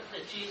does doubt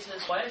that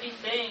Jesus? Why did he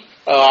think?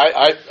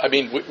 I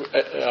mean,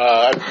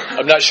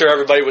 I'm not sure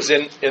everybody was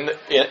in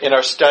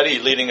our study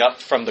leading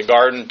up from the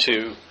garden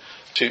to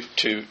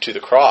the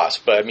cross,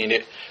 but I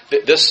mean,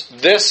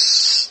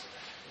 this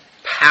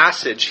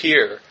passage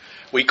here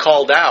we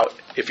called out,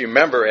 if you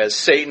remember, as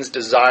Satan's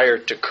desire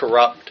to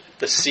corrupt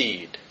the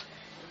seed.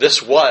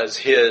 This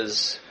was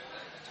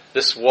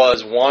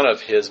one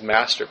of his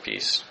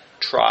masterpiece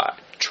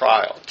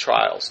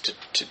trials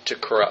to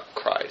corrupt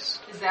Christ.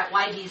 Is that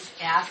why he's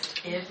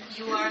asked if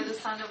you are the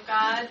Son of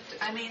God?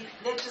 I mean,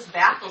 that just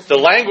baffles me.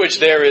 The language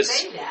there is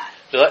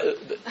the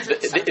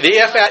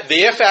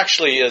the if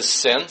actually is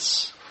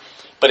since,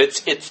 but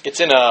it's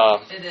in a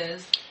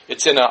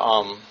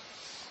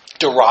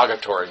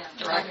derogatory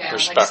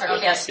perspective.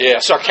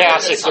 Like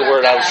sarcastic is the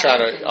word I was trying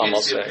to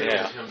almost say.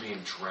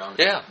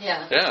 It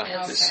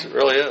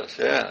really is.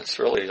 Yeah, it's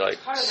really like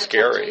part of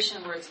scary. The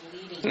temptation where it's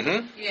leading.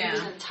 Mm-hmm. Yeah.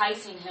 He's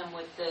enticing him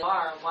with the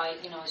bar. Why,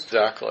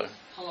 Exactly.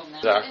 Pull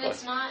him down. And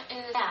it's not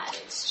that.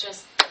 It's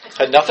just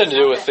had nothing to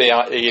do with the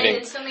eating.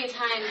 And so many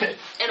times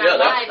in our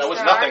lives, that was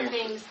there nothing, are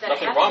things that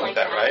nothing happen wrong like with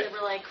that, right? That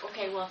we're like,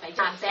 okay, well, if it's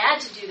not bad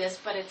to do this,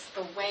 but it's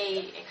the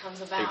way it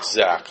comes about.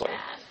 Exactly.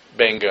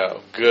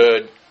 Bingo.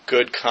 Good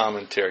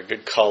commentary.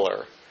 Good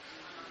color.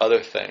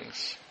 Other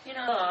things.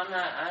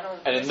 I don't.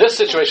 And in this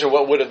situation,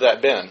 what would have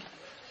that been?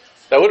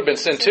 That would have been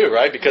sin too,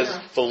 right? Because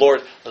the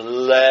Lord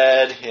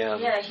led him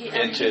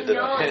into the...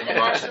 And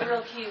that's the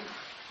real key.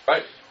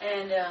 Right.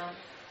 And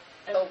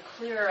so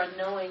clear on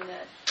knowing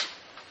that,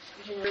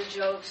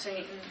 Job,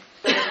 Satan,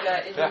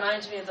 it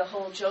reminds me of the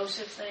whole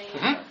Joseph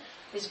thing,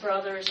 his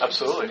brothers,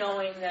 absolutely, just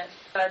knowing that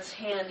God's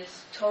hand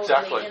is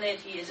totally in it,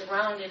 he is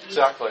around it,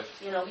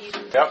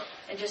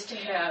 and just to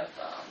have,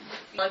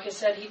 like I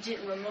said, he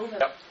didn't remove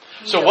him.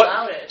 He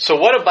allowed it. So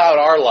what about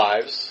our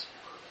lives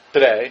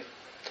today,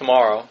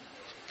 tomorrow?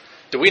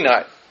 Do we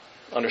not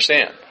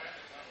understand?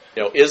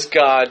 Is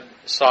God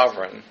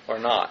sovereign or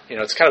not?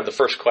 It's kind of the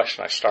first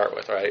question I start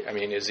with, right? I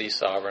mean, is he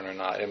sovereign or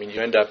not? I mean,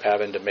 you end up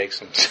having to make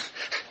some...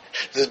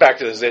 This is back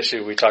to this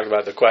issue we talked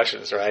about, the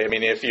questions, right? I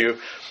mean,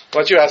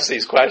 once you ask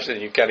these questions,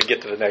 you kind of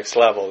get to the next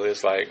level.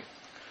 It's like,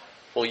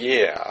 well,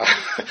 yeah,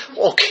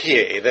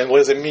 okay, then what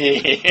does it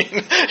mean?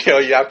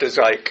 You have to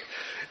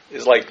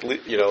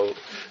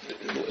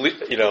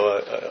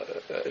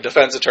a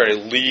defense attorney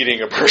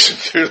leading a person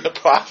through the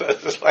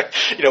process. It's like,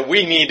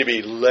 we need to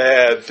be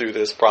led through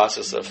this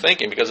process of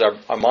thinking because our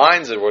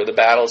minds are where the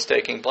battle is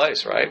taking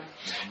place, right?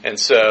 And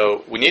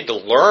so we need to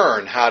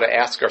learn how to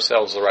ask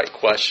ourselves the right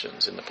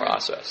questions in the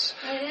process.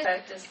 It is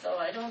practice, though.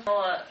 I don't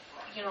know.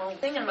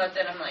 Thinking about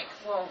that, I'm like,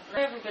 well,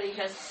 not everybody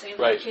has the same.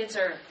 Right.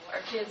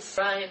 Our kids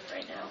thrive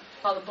right now.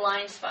 Called the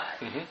blind spot.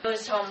 Mm-hmm. I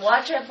always tell them,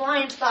 watch that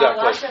blind spot.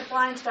 Exactly. Watch that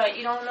blind spot.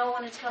 You don't know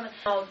when it's coming.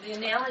 The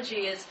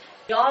analogy is,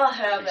 we all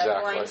have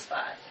that blind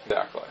spot.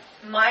 Exactly.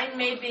 Mine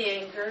may be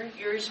anger.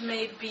 Yours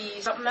may be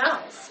something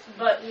else.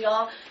 But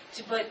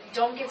but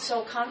don't get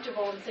so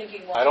comfortable in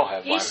thinking, well, I don't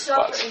have blind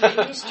spots.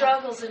 he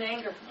struggles in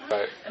anger.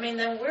 Right. I mean,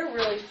 then we're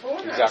really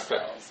fooling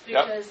ourselves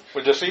because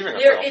we're deceiving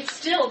ourselves. It's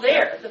still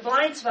there. The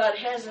blind spot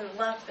hasn't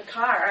left the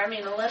car. I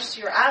mean, unless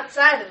you're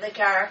outside of the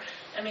car,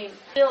 it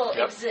still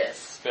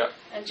exists. Yep.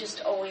 And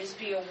just always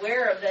be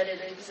aware of that it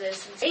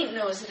exists. And Satan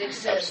knows it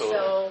exists. Absolutely.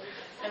 So,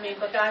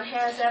 but God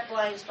has that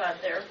blind spot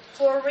there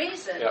for a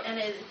reason. Yep. And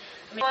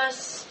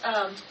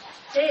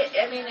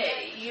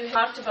you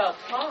talked about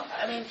Paul.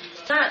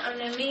 Not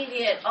an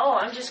immediate,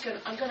 I'm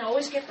going to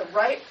always get the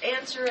right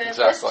answer at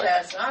this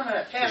test. I'm going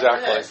to pass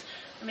this.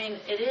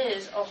 It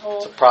is a whole...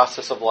 It's a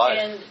process of life.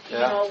 And,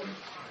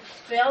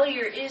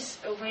 failure is,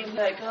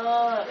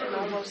 and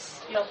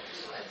almost,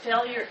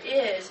 failure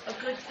is a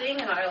good thing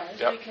in our lives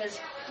because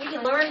we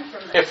can learn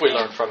from it. If we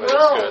learn from it,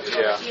 it's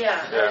good.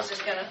 I was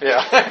just gonna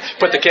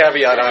put the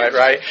caveat on it,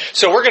 right?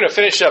 So we're going to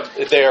finish up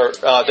there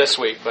this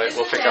week, but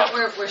we'll pick up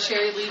where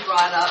Sherry Lee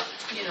brought up,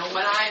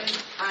 when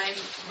I'm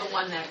the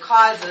one that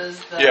causes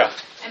the. Yeah.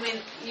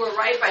 You were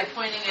right by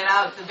pointing it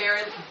out. The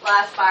very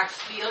last box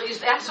feel.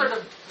 That's sort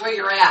of where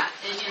you're at,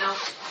 and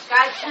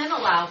God can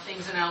allow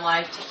things in our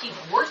life to keep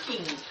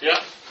working. Yeah.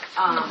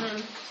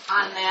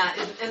 On that.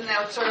 Isn't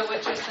that sort of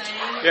what you're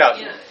saying?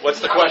 Yeah. What's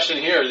the question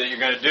here that you're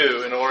going to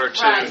do in order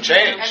to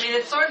change?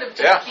 It sort of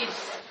just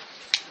keeps...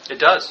 It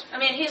does.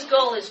 His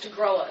goal is to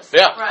grow us.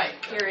 Yeah. Right.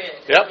 Period.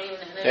 Yep.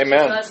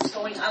 Amen. Us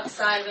going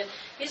outside of it,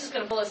 He's just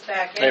going to pull us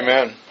back in.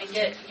 Amen. And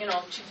get,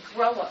 to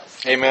grow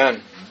us.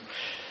 Amen.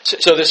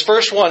 So this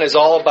first one is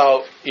all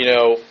about,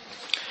 the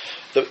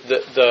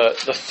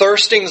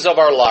thirstings of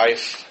our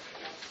life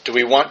Do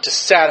we want to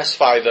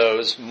satisfy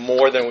those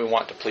more than we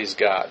want to please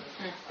God?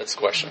 That's the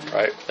question,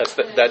 right? That's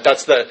the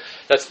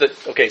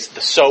okay. So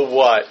the so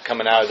what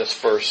coming out of this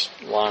first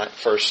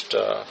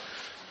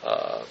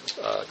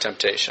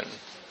temptation.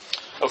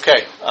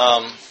 Okay.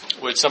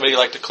 Would somebody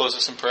like to close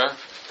us in prayer?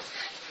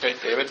 Okay,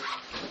 David.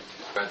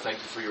 God, thank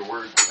you for your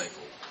word.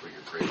 Thankful for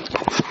your grace.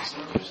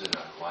 Use it in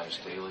our lives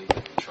daily.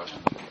 Trust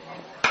in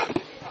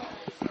you.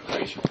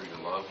 Praise you for your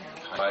love and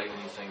your kindness.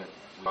 Anything that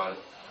we brought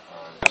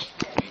this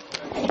week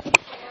that we'll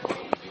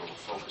be able to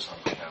focus on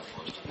behalf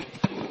of us today.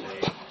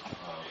 Today,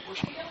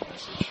 worship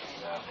message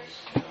that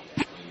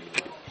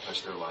you touch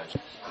their lives.